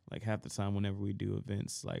 bro. Like, half the time whenever we do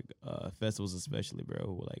events, like festivals especially,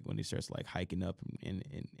 bro, like when it starts like hiking up in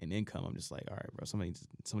income, I'm just like, all right, bro, somebody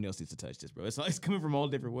else needs to touch this, bro. It's coming from all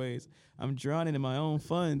different ways. I'm drowning in my own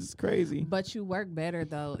funds. It's crazy. But you work better,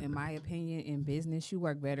 though, in my opinion, in business. You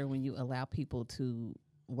work better when you allow people to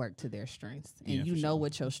work to their strengths, and you know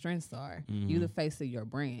what your strengths are. You the face of your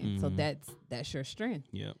brand, so that's your strength.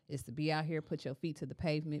 Yep, is to be out here, put your feet to the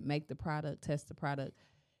pavement, make the product, test the product.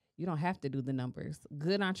 You don't have to do the numbers.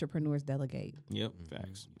 Good entrepreneurs delegate. Yep,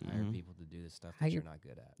 facts. Hire people to do the stuff that you're not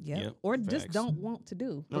good at. Yep. Or facts. Just don't want to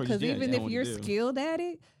do, Or because just, even if you're skilled at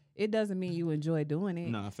it, it doesn't mean you enjoy doing it.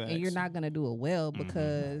 Nah, facts. And you're not gonna do it well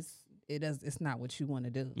because it's not what you want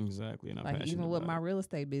to do. Exactly. And like, even with my real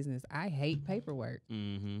estate business, I hate paperwork.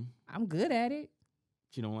 I'm good at it.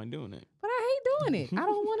 You don't like doing it. But I hate doing it. I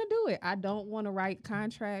don't want to do it. I don't want to write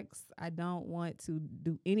contracts. I don't want to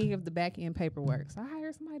do any of the back end paperwork. So I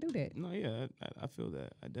hire somebody to do that. No, yeah, I feel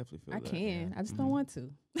that. I definitely feel that. I can. Yeah. I just don't want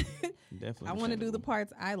to. Definitely. I want to do the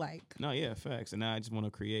parts I like. No, yeah, facts. And now I just want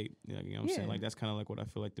to create. You know what I'm saying? Like, that's kind of like what I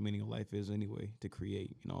feel like the meaning of life is anyway, to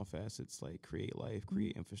create in all facets, like create life,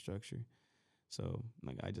 create infrastructure. So,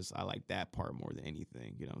 like, I like that part more than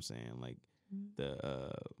anything. You know what I'm saying? Like,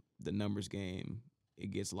 the numbers game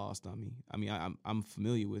it gets lost on me. I mean, I'm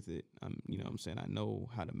familiar with it. You know what I'm saying? I know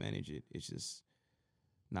how to manage it. It's just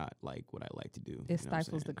not like what I like to do. It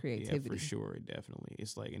stifles the creativity. Yeah, for sure, definitely.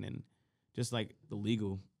 It's like, and then just like the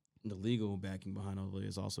legal backing behind all of it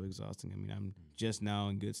is also exhausting. I mean, I'm just now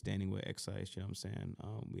in good standing with Excise, you know what I'm saying?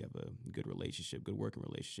 We have a good relationship, good working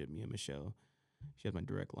relationship, me and Michelle. She has my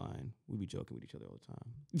direct line. We be joking with each other all the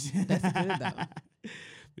time. That's good, though.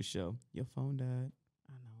 Michelle, your phone died.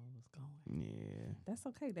 I know it was going. Yeah. That's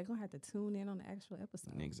okay. They're going to have to tune in on the actual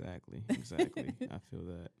episode. Exactly. I feel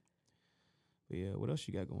that. But yeah, what else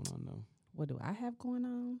you got going on, though? What do I have going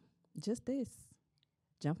on? Just this.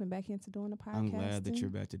 Jumping back into doing the podcast. I'm glad that you're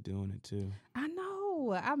back to doing it, too. I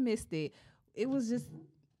know. I missed it. It was just,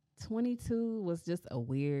 22 was just a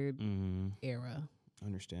weird era.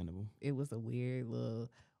 Understandable. It was a weird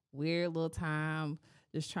little time,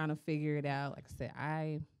 just trying to figure it out. Like I said,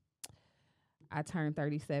 I turned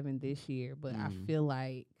 37 this year, but I feel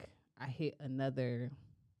like I hit another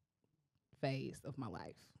phase of my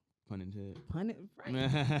life. Pun intended. Right.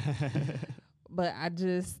 But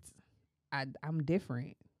I'm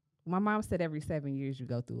different. My mom said every 7 years you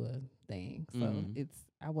go through a thing. So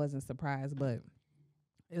I wasn't surprised, but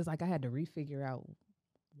it was like I had to refigure out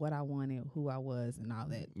what I wanted, who I was, and all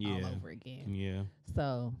that all over again. Yeah.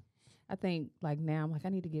 So I think like now I'm like, I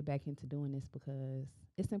need to get back into doing this because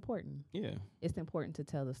it's important. Yeah. It's important to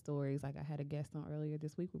tell the stories. Like I had a guest on earlier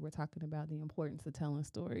this week. We were talking about the importance of telling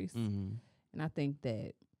stories. And I think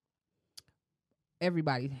that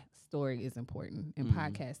everybody's story is important. And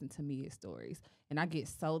podcasting to me is stories. And I get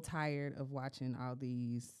so tired of watching all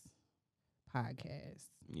these podcasts.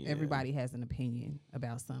 Yeah. Everybody has an opinion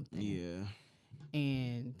about something. Yeah.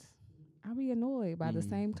 And I'll be annoyed by the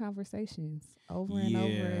same conversations over and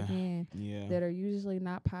over again that are usually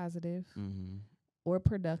not positive or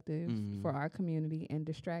productive for our community and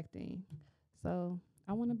distracting. So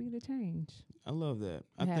I want to be the change. I love that.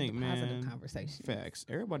 I think, man, positive conversation. Facts.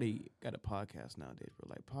 Everybody got a podcast nowadays, bro.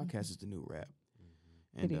 Like podcast is the new rap.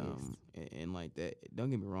 And it is. And like that, don't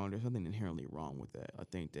get me wrong, there's nothing inherently wrong with that. I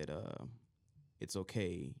think that it's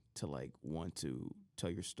okay to like want to tell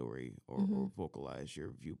your story or vocalize your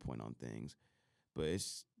viewpoint on things, but it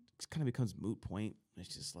kind of becomes moot point.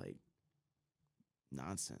 It's just like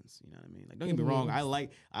nonsense, you know what I mean? Like, don't get me wrong, I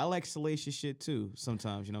like salacious shit too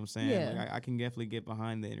sometimes, you know what I'm saying? Yeah. Like, I can definitely get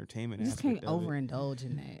behind the entertainment. You just can't overindulge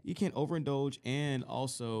in that. You can't overindulge, and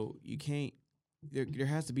also you can't. There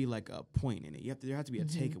has to be like a point in it. There has to be a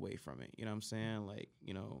takeaway from it. You know what I'm saying? Like,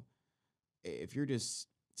 you know, if you're just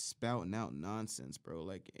spouting out nonsense, bro,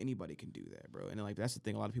 like anybody can do that, bro. And like that's the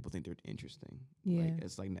thing, a lot of people think they're interesting. Yeah. Like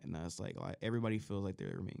it's like everybody feels like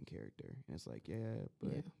they're a main character. And it's like,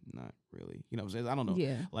 but not really. You know what I'm saying? I don't know.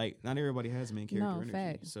 Yeah. Like not everybody has a main character energy.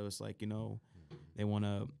 Fact. So it's like, you know, they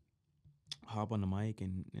wanna hop on the mic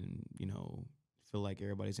and you know, feel like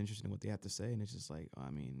everybody's interested in what they have to say. And it's just like, I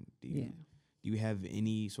mean, do you have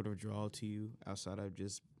any sort of draw to you outside of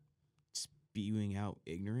just spewing out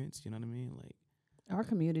ignorance? You know what I mean? Like our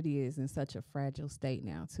community is in such a fragile state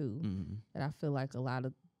now too that I feel like a lot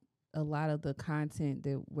of the content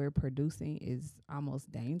that we're producing is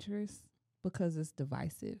almost dangerous because it's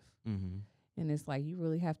divisive. And it's like you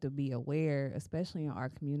really have to be aware, especially in our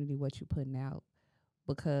community, what you're putting out,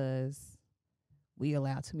 because we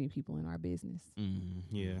allow too many people in our business.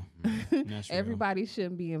 Yeah. Everybody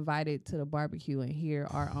shouldn't be invited to the barbecue and hear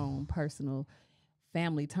our own personal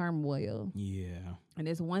family turmoil. Yeah. And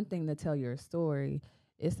it's one thing to tell your story.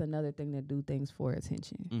 It's another thing to do things for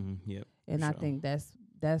attention. Yep. And I think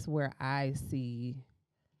that's where I see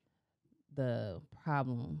the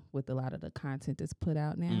problem with a lot of the content that's put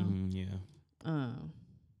out now.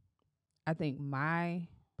 I think my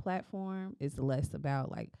platform is less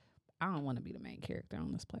about like, I don't want to be the main character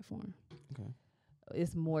on this platform. Okay.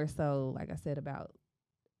 It's more so, like I said, about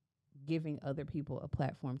giving other people a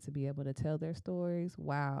platform to be able to tell their stories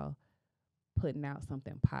while putting out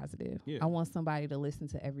something positive. Yeah. I want somebody to listen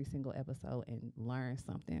to every single episode and learn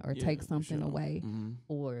something or take something away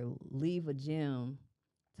or leave a gem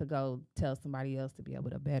to go tell somebody else to be able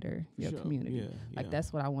to better your community.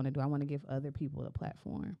 That's what I want to do. I want to give other people a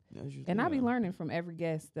platform. And I be learning from every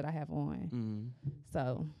guest that I have on.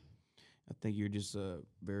 So I think you're just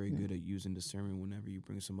very good at using discernment whenever you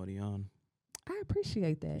bring somebody on. I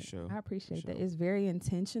appreciate that. I appreciate that. It's very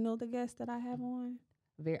intentional, the guests that I have on.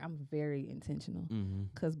 I'm very intentional.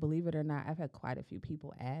 Because believe it or not, I've had quite a few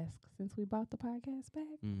people ask since we bought the podcast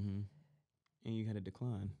back. And you had a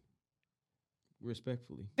decline.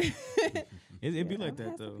 Respectfully. It'd be like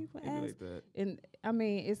that though. It'd be like that. And I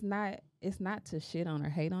mean, it's not to shit on or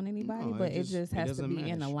hate on anybody, but it just has to be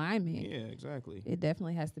in alignment. Yeah, exactly. It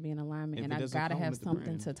definitely has to be in alignment, and I gotta have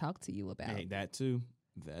something to talk to you about. Hey, that too.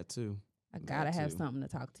 I gotta have something to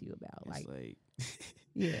talk to you about. It's like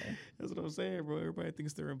yeah, that's what I'm saying, bro. Everybody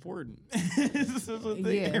thinks they're important. Or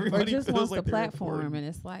just wants the platform, and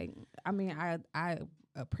it's like, I mean, I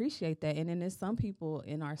appreciate that, and then there's some people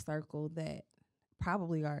in our circle that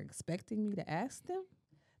probably are expecting me to ask them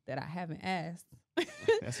that I haven't asked.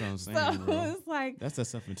 That's what I'm saying. So bro. it's like that's that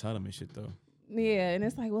self-entitlement shit, though. Yeah, and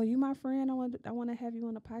it's like, well, you my friend. I want to have you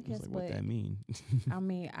on the podcast. Like, what that mean? I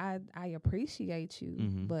mean, I appreciate you,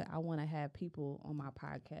 mm-hmm. but I want to have people on my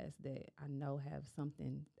podcast that I know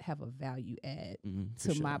have a value add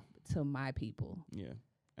to my people. Yeah,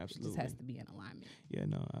 absolutely. It just has to be in alignment. Yeah,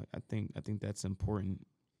 no, I think that's important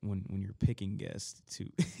when you're picking guests too,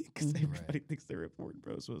 because everybody thinks they're important,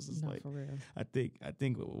 bro. So it's just like, for real. I think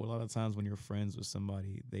a lot of times when you're friends with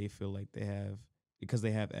somebody, they feel like they have. Because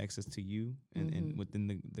they have access to you and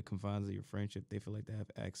within the confines of your friendship, they feel like they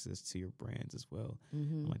have access to your brands as well.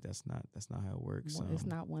 I'm like, that's not how it works. Well, it's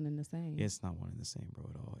not one and the same. It's not one and the same, bro,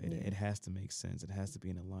 at all. It has to make sense. It has to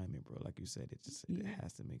be in alignment, bro. Like you said, it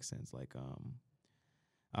has to make sense. Like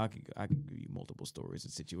I could give you multiple stories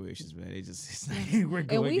and situations, man. It's like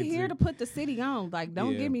we're here to put the city on. Like,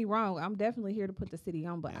 don't get me wrong. I'm definitely here to put the city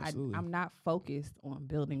on, but I'm not focused on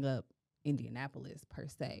building up Indianapolis per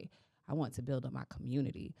se. I want to build up my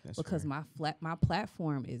community because my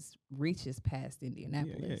platform reaches past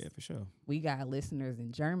Indianapolis. Yeah, for sure. We got listeners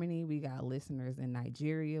in Germany. We got listeners in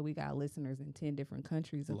Nigeria. We got listeners in 10 different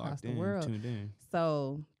countries across the world. Tuned in.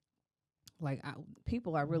 So, like,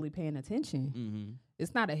 people are really paying attention. Mm-hmm.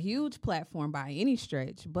 It's not a huge platform by any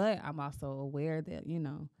stretch, but I'm also aware that,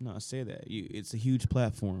 No, I say that. It's a huge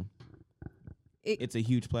platform. It's a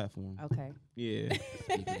huge platform. Okay. Yeah.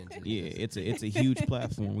 It's a huge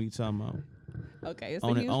platform. What you talking about? Okay, it's a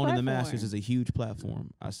huge platform. Owning the Masters is a huge platform.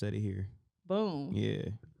 I said it here. Boom. Yeah.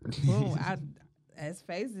 Boom. As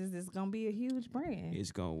Phases, it's gonna be a huge brand.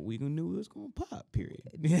 We knew it was gonna pop. Period.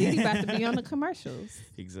 He about to be on the commercials.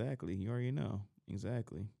 Exactly. You already know.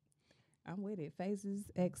 Exactly. I'm with it. Phases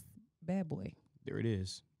X Bad Boy. There it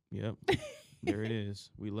is. Yep. There it is.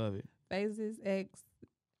 We love it. Phases X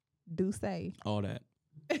Do Say. All that.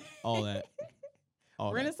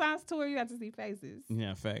 Renaissance tour, you have to see Phases.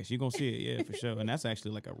 Yeah, facts. You're gonna see it, yeah, for sure. And that's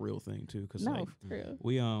actually like a real thing too. Cause for real.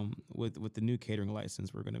 We with the new catering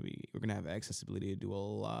license, we're gonna have accessibility to do a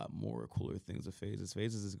lot more cooler things with Phases.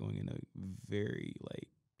 Phases is going in a very like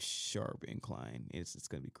sharp incline. It's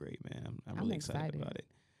gonna be great, man. I'm really excited about it.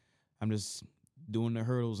 I'm just doing the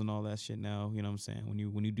hurdles and all that shit now. You know what I'm saying?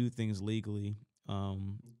 When you do things legally,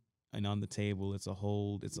 and on the table, it's a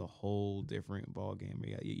whole different ball game.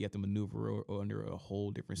 You have to maneuver under a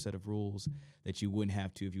whole different set of rules that you wouldn't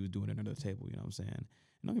have to if you were doing it under the table. You know what I'm saying? And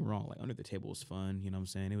don't get me wrong, like under the table was fun. You know what I'm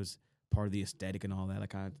saying? It was part of the aesthetic and all that.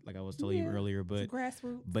 Like I was telling you earlier, but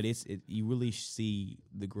grassroots. But you really see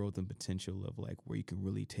the growth and potential of like where you can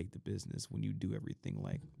really take the business when you do everything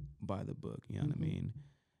like by the book. You know what I mean?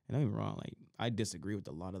 And don't get me wrong, like I disagree with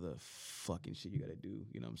a lot of the fucking shit you gotta do.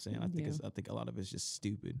 You know what I'm saying? I think a lot of it's just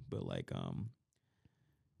stupid. But like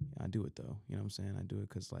I do it though. You know what I'm saying? I do it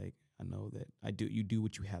because like I know that you do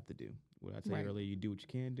what you have to do. What I tell you earlier, you do what you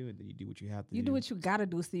can do, and then you do what you have to do. You do what you gotta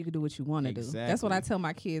do so you can do what you want to do. That's what I tell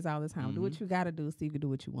my kids all the time. Do what you gotta do so you can do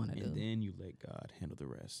what you want to do. And then you let God handle the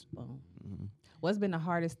rest. What's been the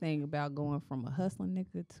hardest thing about going from a hustling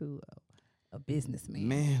nigga to a businessman?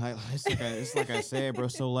 Man, it's like I said, bro.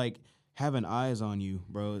 So like having eyes on you,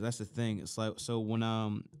 bro. That's the thing. It's like so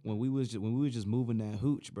when we was just moving that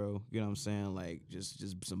hooch, bro. You know what I'm saying? Like just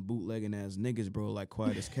some bootlegging ass niggas, bro. Like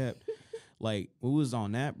quiet as kept. Like we was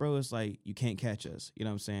on that, bro. It's like you can't catch us. You know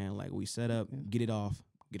what I'm saying? Like we set up, get it off,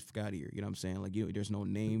 get the fuck out of here. You know what I'm saying? Like there's no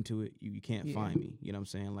name to it. You can't find me. You know what I'm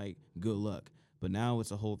saying? Like good luck. But now it's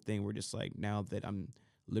a whole thing where just like now that I'm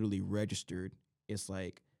literally registered, it's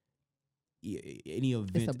like any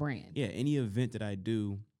event. It's a brand. Yeah, any event that I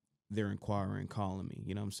do, they're inquiring, calling me.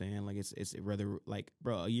 You know what I'm saying? Like it's rather like,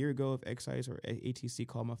 bro, a year ago if Excise or ATC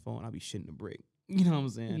called my phone, I'd be shitting a brick. You know what I'm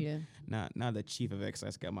saying? Yeah. Now the chief of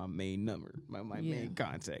Excise got my main number, my main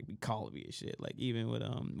contact, be calling me and shit. Like even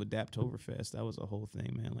with Daptoberfest, that was a whole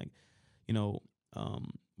thing, man. Like, you know,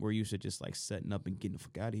 we're used to just like setting up and getting the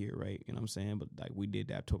fuck out of here, right? You know what I'm saying? But like we did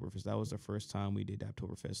Daptoberfest. That was the first time we did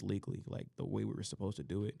Daptoberfest legally, like the way we were supposed to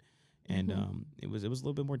do it. And it was a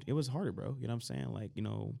little bit more. It was harder, bro. You know what I'm saying? Like, you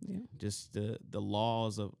know, just the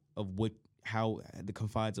laws of how the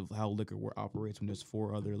confines of how liquor operates when there's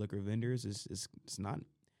 4 other liquor vendors is it's not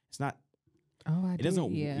Oh, I it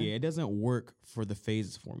doesn't. Yeah, it doesn't work for the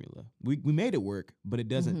phases formula. We made it work, but it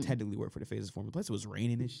doesn't technically work for the phases formula. Plus, it was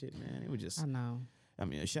raining and shit, man. It was just. I know. I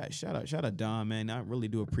mean, shout out Don, man. I really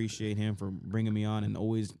do appreciate him for bringing me on and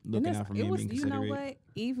always looking out for me and being considerate. You know what?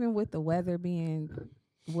 Even with the weather being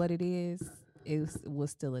what it is, it was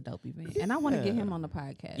still a dope event. And I want to get him on the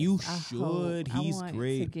podcast. You should. He's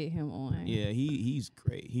great. To get him on. Yeah, he's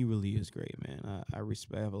great. He really is great, man. I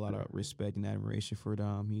have a lot of respect and admiration for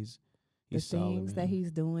Dom. He's the solid, things man. that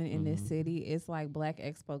he's doing in this city, it's like Black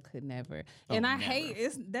Expo could never. And I hate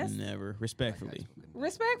that's never respectfully.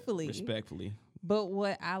 But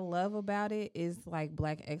what I love about it is like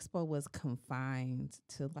Black Expo was confined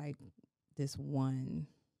to like this one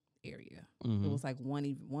area. It was like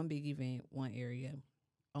one big event, one area,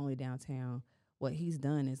 only downtown. What he's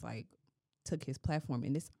done is like took his platform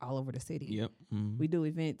and it's all over the city. Yep. We do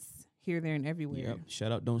events here, there, and everywhere. Yep.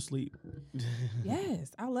 Shout out Don't Sleep. Yes,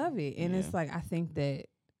 I love it. And it's like, I think that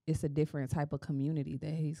it's a different type of community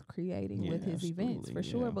that he's creating with his events for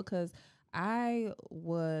sure. Because I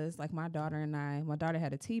was like, my daughter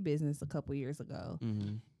had a tea business a couple years ago,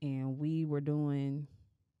 and we were doing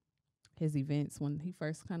his events when he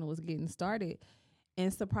first kind of was getting started.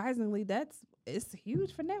 And surprisingly, it's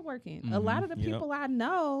huge for networking. A lot of the people I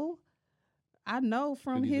know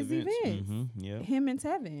from his events. Him and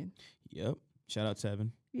Tevin. Yep. Shout out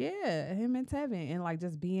Tevin. Yeah, him and Tevin, and like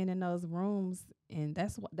just being in those rooms, and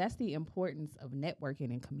that's the importance of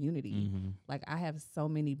networking and community. Like I have so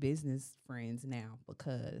many business friends now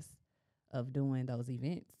because of doing those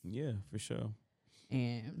events. Yeah, for sure.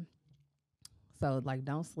 And so like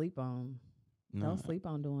don't sleep on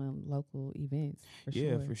doing local events.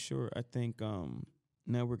 Yeah, for sure. I think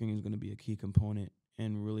networking is going to be a key component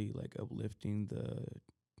and really like uplifting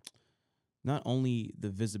not only the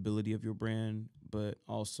visibility of your brand, but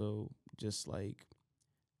also just like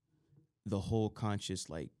the whole conscious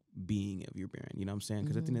like being of your brand. You know what I'm saying?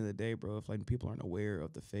 Because at the end of the day, bro, if like people aren't aware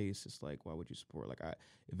of the face, it's like, why would you support? Like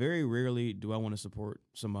very rarely do I want to support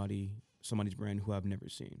somebody's brand who I've never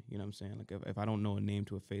seen. You know what I'm saying? Like if I don't know a name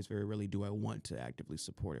to a face, very rarely do I want to actively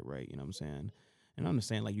support it, right? You know what I'm saying? And I'm just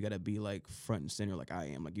saying, like, you got to be, like, front and center like I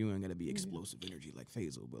am. Like, you ain't got to be explosive energy like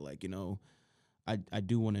Fazle. But, like, you know, I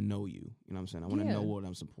do want to know you. You know what I'm saying? I want to know what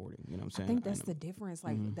I'm supporting. You know what I'm saying? I think that's the difference.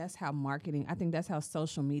 Like, that's how that's how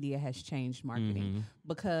social media has changed marketing.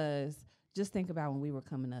 Because just think about when we were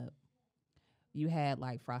coming up. You had,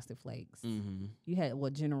 like, Frosted Flakes. You had,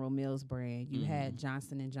 General Mills brand. You had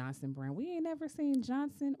Johnson & Johnson brand. We ain't never seen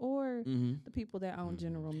Johnson or the people that own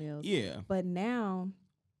General Mills. Yeah. But now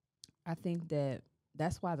I think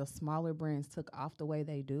that's why the smaller brands took off the way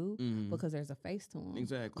they do, because there's a face to them.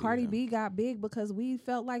 Exactly. Cardi B got big because we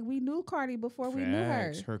felt like we knew Cardi before we knew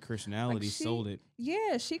her. Her personality sold it.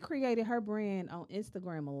 Yeah, she created her brand on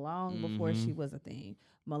Instagram long before she was a thing.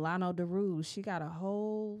 Milano DeRouge, she got a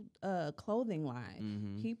whole clothing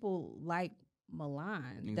line. People like Milan.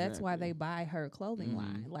 Exactly. That's why they buy her clothing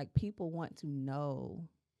line. Like, people want to know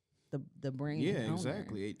the brand. Yeah,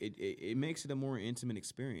 exactly. It makes it a more intimate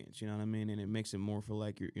experience, you know what I mean? And it makes it more for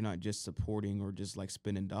like you're not just supporting or just like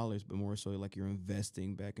spending dollars, but more so like you're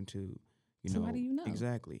investing back into, somebody you know.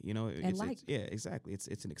 Exactly. You know, it's exactly.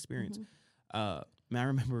 It's an experience. Man, I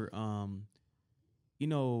remember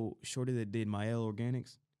Shorty that did Mael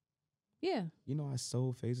Organics. Yeah. You know, I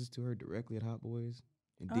sold phases to her directly at Hot Boys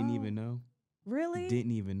and didn't even know. Really?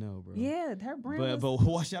 Didn't even know, bro. Yeah, her brand. But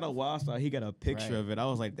watch out a Wildstar. He got a picture of it. I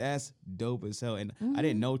was like, that's dope as hell. And I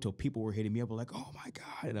didn't know till people were hitting me up. Like, oh my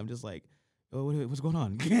God. And I'm just like, oh, what's going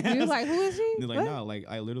on? You're like, who is she? They're like, no, like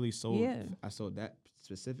I literally sold. I sold that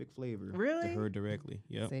specific flavor to her directly.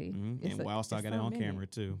 Yep. See, and Wildstar got it on camera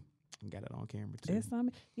too. Got it on camera too.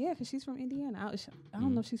 Yeah, because she's from Indiana. I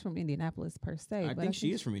don't know if she's from Indianapolis per se. I think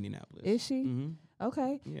she is from Indianapolis. Is she?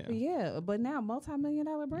 Okay. Yeah. But now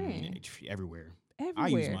multi-million-dollar brand. Everywhere. Everywhere. I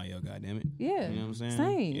use my goddammit. Yeah. You know what I'm saying?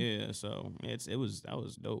 Same. Yeah. So that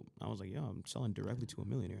was dope. I was like, yo, I'm selling directly to a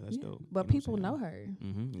millionaire. That's dope. But people know her.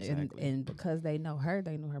 Exactly. And because they know her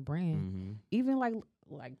brand. Even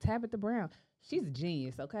like Tabitha Brown. She's a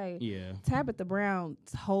genius, okay? Yeah. Tabitha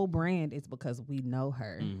Brown's whole brand is because we know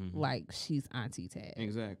her. Like, she's Auntie Tab.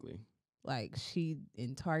 Exactly. Like, she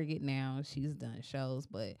in Target now. She's done shows,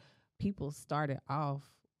 but people started off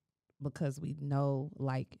because we know,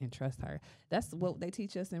 like, and trust her. That's what they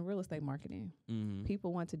teach us in real estate marketing.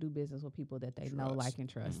 People want to do business with people that they know, like, and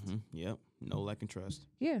trust. Yep. Know, like, and trust.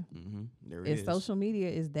 Yeah. There it is. Social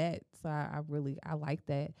media is that. So I like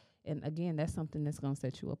that. And again, that's something that's going to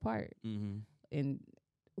set you apart. And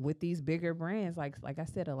with these bigger brands, like I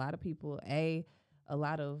said, a lot of people, a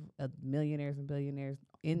lot of millionaires and billionaires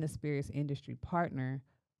in the spirits industry partner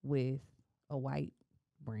with a white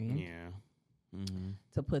brand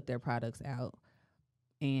to put their products out.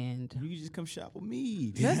 And you just come shop with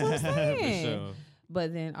me. That's what I'm saying. For sure.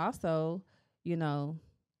 But then also, you know,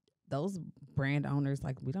 those brand owners,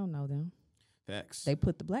 like, we don't know them. Facts. They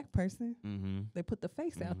put the black person. They put the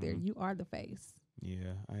face out there. You are the face.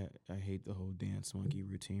 Yeah, I hate the whole dance monkey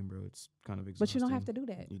routine, bro. It's kind of exhausting. But you don't have to do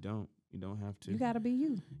that. You don't have to. You gotta be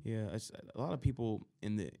you. Yeah, a lot of people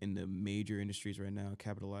in the major industries right now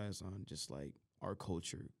capitalize on just like our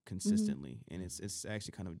culture consistently, and it's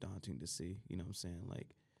actually kind of daunting to see. You know what I'm saying? Like,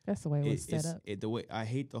 that's the way it was set up. The way I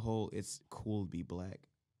hate the whole it's cool to be black.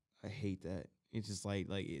 I hate that. It's just like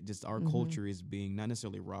it just our culture is being not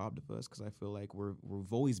necessarily robbed of us, because I feel like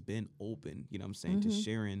we've always been open. You know what I'm saying? To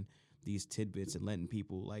sharing these tidbits and letting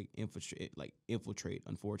people like infiltrate.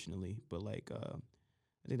 Unfortunately, but like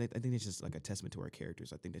I think it's just like a testament to our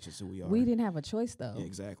characters. I think that's just who we are. We didn't have a choice, though. Yeah,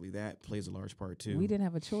 exactly. That plays a large part too. We didn't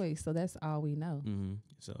have a choice, so that's all we know.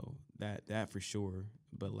 So that for sure.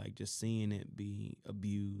 But like just seeing it be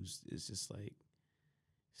abused is just like,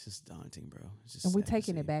 it's just daunting, bro. It's just and we're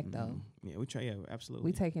taking it back, though. Yeah, we try. Yeah,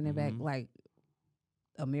 absolutely. We're taking it back. Like,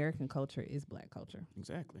 American culture is black culture.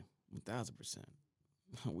 Exactly, 1,000%.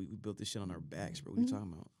 We built this shit on our backs, bro. What are you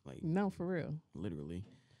talking about? Like, no, for real. Literally.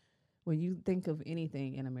 When you think of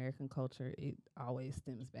anything in American culture, it always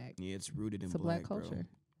stems back. Yeah, it's rooted in black culture, bro.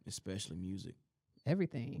 Especially music.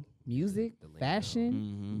 Everything, music,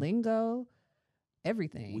 fashion, lingo,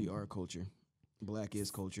 everything. We are culture. Black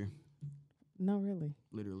is culture. No, really.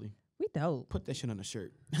 Literally. We dope. Put that shit on a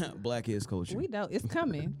shirt. Black is culture. We dope. It's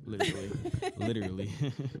coming. Literally.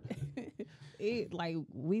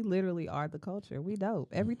 We literally are the culture. We dope.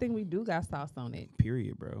 Everything we do got sauce on it.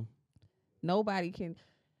 Period, bro. Nobody can.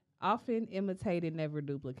 Often imitated, never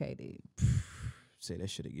duplicated. Say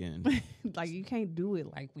that shit again. Like, you can't do it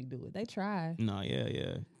like we do it. They try. No,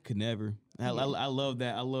 yeah. Could never. I love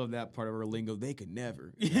that. I love that part of our lingo. They could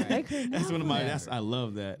never. They could that's never. one of my. I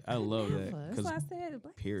love that. I love that. That's why I said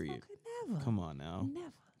black period. Could never. Come on now.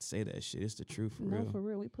 Never. Say that shit. It's the truth for real. No, for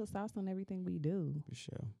real. We put sauce on everything we do. For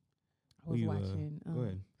sure. I was watching. Go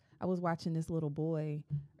ahead. I was watching this little boy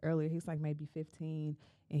earlier. He's like maybe 15.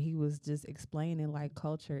 And he was just explaining, like,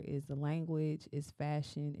 culture is the language, it's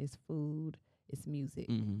fashion, it's food, it's music.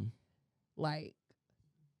 Like,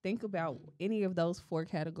 think about any of those 4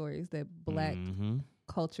 categories that black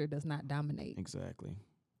culture does not dominate. Exactly.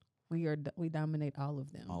 We dominate all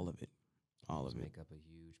of them. All of it. All of it. Make up a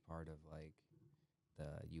huge part of, like,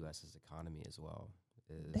 the U.S.'s economy as well.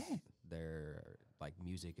 Like,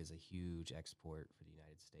 music is a huge export for the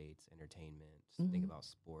United States. Entertainment. Think about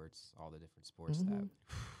sports, all the different sports that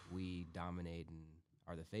we dominate and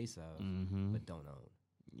are the face of, but don't own.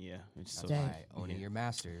 Yeah, that's why owning your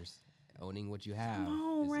masters, owning what you have,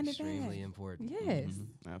 is extremely important. Yes,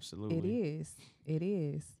 absolutely. It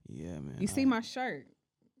is. Yeah, man. You see my shirt,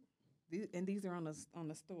 and these are on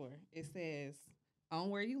the store. It says, "Own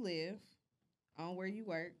where you live, own where you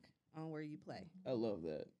work, own where you play." I love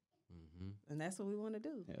that. And that's what we want to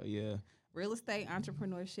do. Hell yeah. Real estate,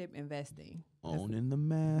 entrepreneurship, investing. Owning the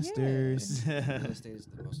masters. Yeah. Real estate is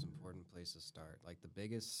the most important place to start. Like, the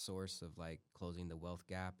biggest source of, like, closing the wealth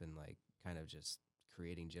gap and, like, kind of just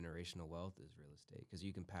creating generational wealth is real estate, because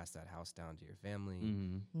you can pass that house down to your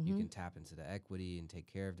family. You can tap into the equity and take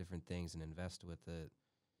care of different things and invest with it.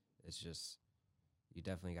 It's just, you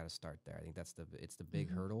definitely got to start there. I think it's the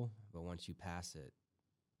big hurdle, but once you pass it,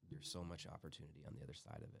 there's so much opportunity on the other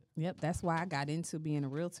side of it. Yep, that's why I got into being a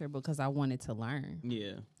realtor, because I wanted to learn.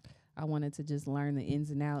 Yeah. I wanted to just learn the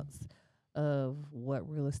ins and outs of what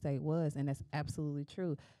real estate was, and that's absolutely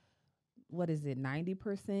true. What is it,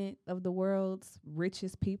 90% of the world's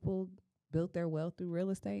richest people built their wealth through real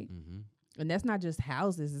estate? And that's not just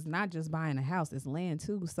houses. It's not just buying a house. It's land,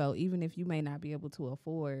 too. So even if you may not be able to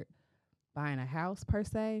afford buying a house, per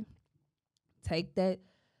se, take that.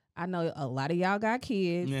 I know a lot of y'all got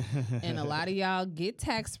kids, and a lot of y'all get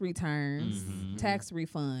tax returns, tax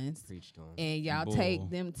refunds, and y'all take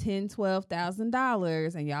them $10,000,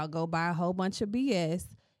 $12,000, and y'all go buy a whole bunch of BS.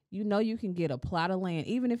 You know you can get a plot of land,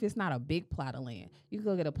 even if it's not a big plot of land. You can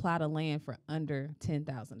go get a plot of land for under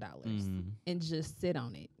 $10,000 and just sit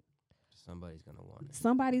on it. Somebody's going to want it.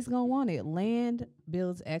 Somebody's going to want it. Land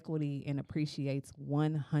builds equity and appreciates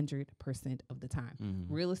 100% of the time.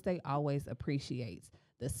 Real estate always appreciates.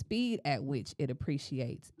 The speed at which it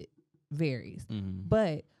appreciates varies.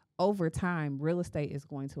 But over time, real estate is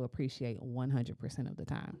going to appreciate 100% of the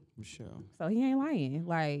time. For sure. So he ain't lying.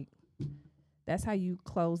 Like, that's how you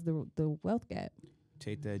close the wealth gap.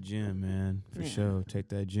 Take that gym, man. For sure. Take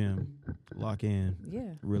that gym. Lock in.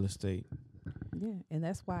 Yeah. Real estate. Yeah. And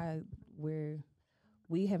that's why we're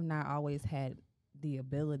we have not always had the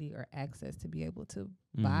ability or access to be able to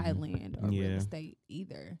buy land or real estate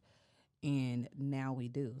either. And now we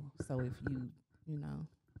do. So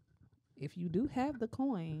if you do have the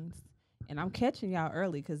coins, and I'm catching y'all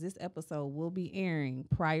early because this episode will be airing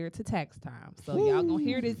prior to tax time. So y'all gonna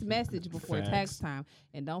hear this message before tax time.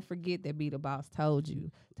 And don't forget that Be the Boss told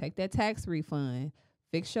you. Take that tax refund,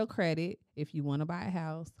 fix your credit if you want to buy a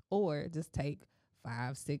house, or just take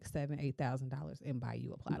 $5,000, $6,000, $7,000, $8,000 and buy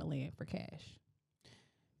you a plot of land for cash.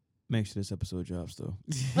 Make sure this episode drops though.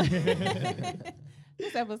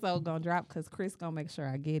 This episode gonna drop because Chris gonna make sure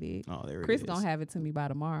I get it. Oh, there it Chris is. gonna have it to me by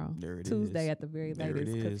tomorrow. There it Tuesday is. at the very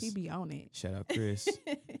latest because he be on it. Shout out Chris.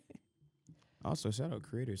 Also, shout out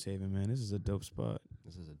Creators Haven, man. This is a dope spot.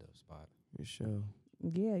 This is a dope spot. For sure.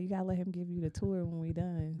 Yeah, you gotta let him give you the tour when we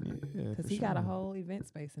done. Yeah, because he got a whole event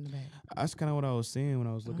space in the back. That's kind of what I was seeing when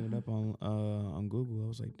I was looking it up on Google. I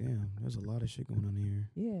was like, damn, there's a lot of shit going on here.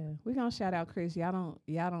 Yeah, we gonna shout out Chris. Y'all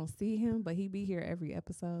don't see him, but he be here every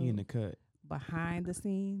episode. He in the cut, behind the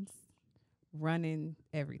scenes, running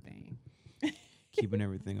everything, keeping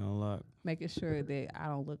everything on lock, making sure that I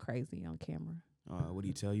don't look crazy on camera. What did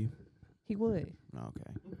he tell you? He would.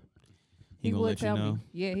 Okay. He gonna would let tell you know? me.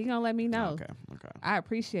 Yeah, he gonna let me know. Okay. I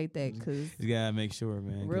appreciate that because you gotta make sure,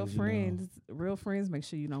 man. Real friends make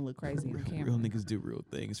sure you don't look crazy on camera. Real niggas do real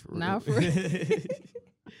things for real. Not for real.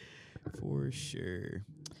 For sure.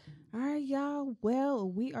 All right, y'all. Well,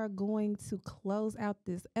 we are going to close out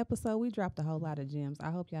this episode. We dropped a whole lot of gems. I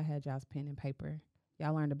hope y'all had y'all's pen and paper.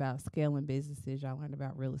 Y'all learned about scaling businesses. Y'all learned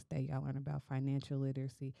about real estate. Y'all learned about financial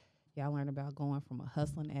literacy. Y'all learned about going from a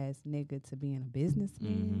hustling ass nigga to being a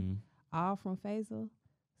businessman. All from Fazle.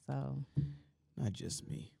 So not just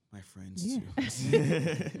me, my friends too.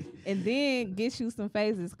 And then get you some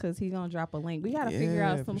phases because he's gonna drop a link. We gotta figure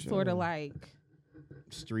out some sort of like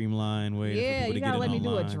streamline way. Yeah, for people you to gotta get let me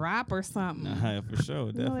online. do a drop or something. Nah, for sure,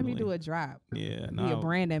 definitely. Let me do a drop. Yeah, be a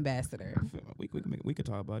brand ambassador. We could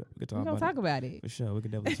talk about it. We could talk about it for sure. We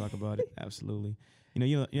could definitely talk about it. Absolutely.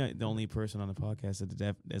 You're the only person on the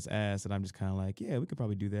podcast that's asked that I'm just kind of like, yeah, we could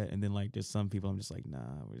probably do that. And then like, there's some people I'm just like, nah,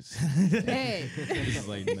 we're just, just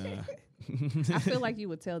like, nah. I feel like you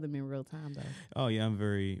would tell them in real time though. Oh yeah, I'm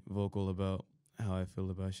very vocal about how I feel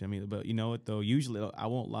about shit. I mean, but you know what though? Usually, I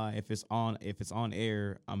won't lie. If it's on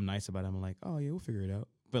air, I'm nice about it. I'm like, oh yeah, we'll figure it out.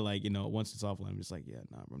 But like, once it's offline, I'm just like, yeah,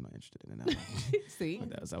 nah, bro, I'm not interested in it. See,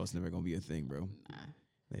 that was never gonna be a thing, bro. Nah.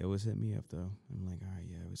 They always hit me up though. I'm like, all right,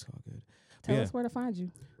 yeah, it's all good. Tell us where to find you.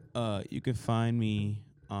 You can find me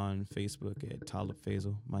on Facebook at Taleb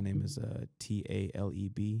Fazle. My name is Taleb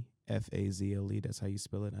Fazle. That's how you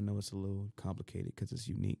spell it. I know it's a little complicated because it's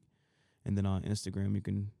unique. And then on Instagram, you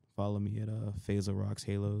can follow me at Fazle Rocks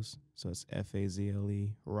Halos. So it's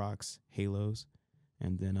Fazle Rocks Halos.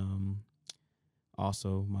 And then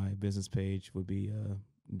also my business page would be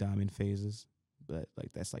Diamond Phases. But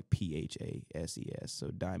like that's like PHASES. So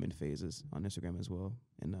Diamond Phases on Instagram as well.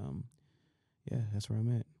 And yeah, that's where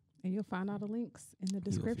I'm at. And you'll find all the links in the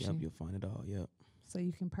description. You'll find it all. Yep. So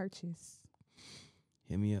you can purchase.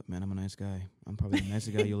 Hit me up, man. I'm a nice guy. I'm probably the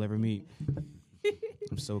nicest guy you'll ever meet.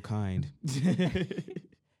 I'm so kind.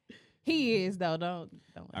 He is though. Don't.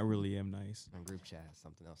 I really am nice. On group chat,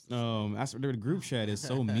 something else. The group chat is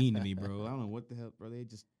so mean to me, bro. I don't know what the hell, bro. They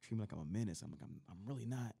just treat me like I'm a menace. I'm like, I'm really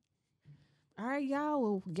not. All right, y'all.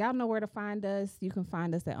 Well, y'all know where to find us. You can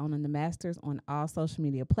find us at Owning the Masters on all social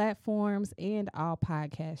media platforms and all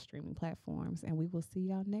podcast streaming platforms. And we will see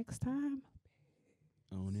y'all next time.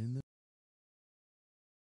 Owning the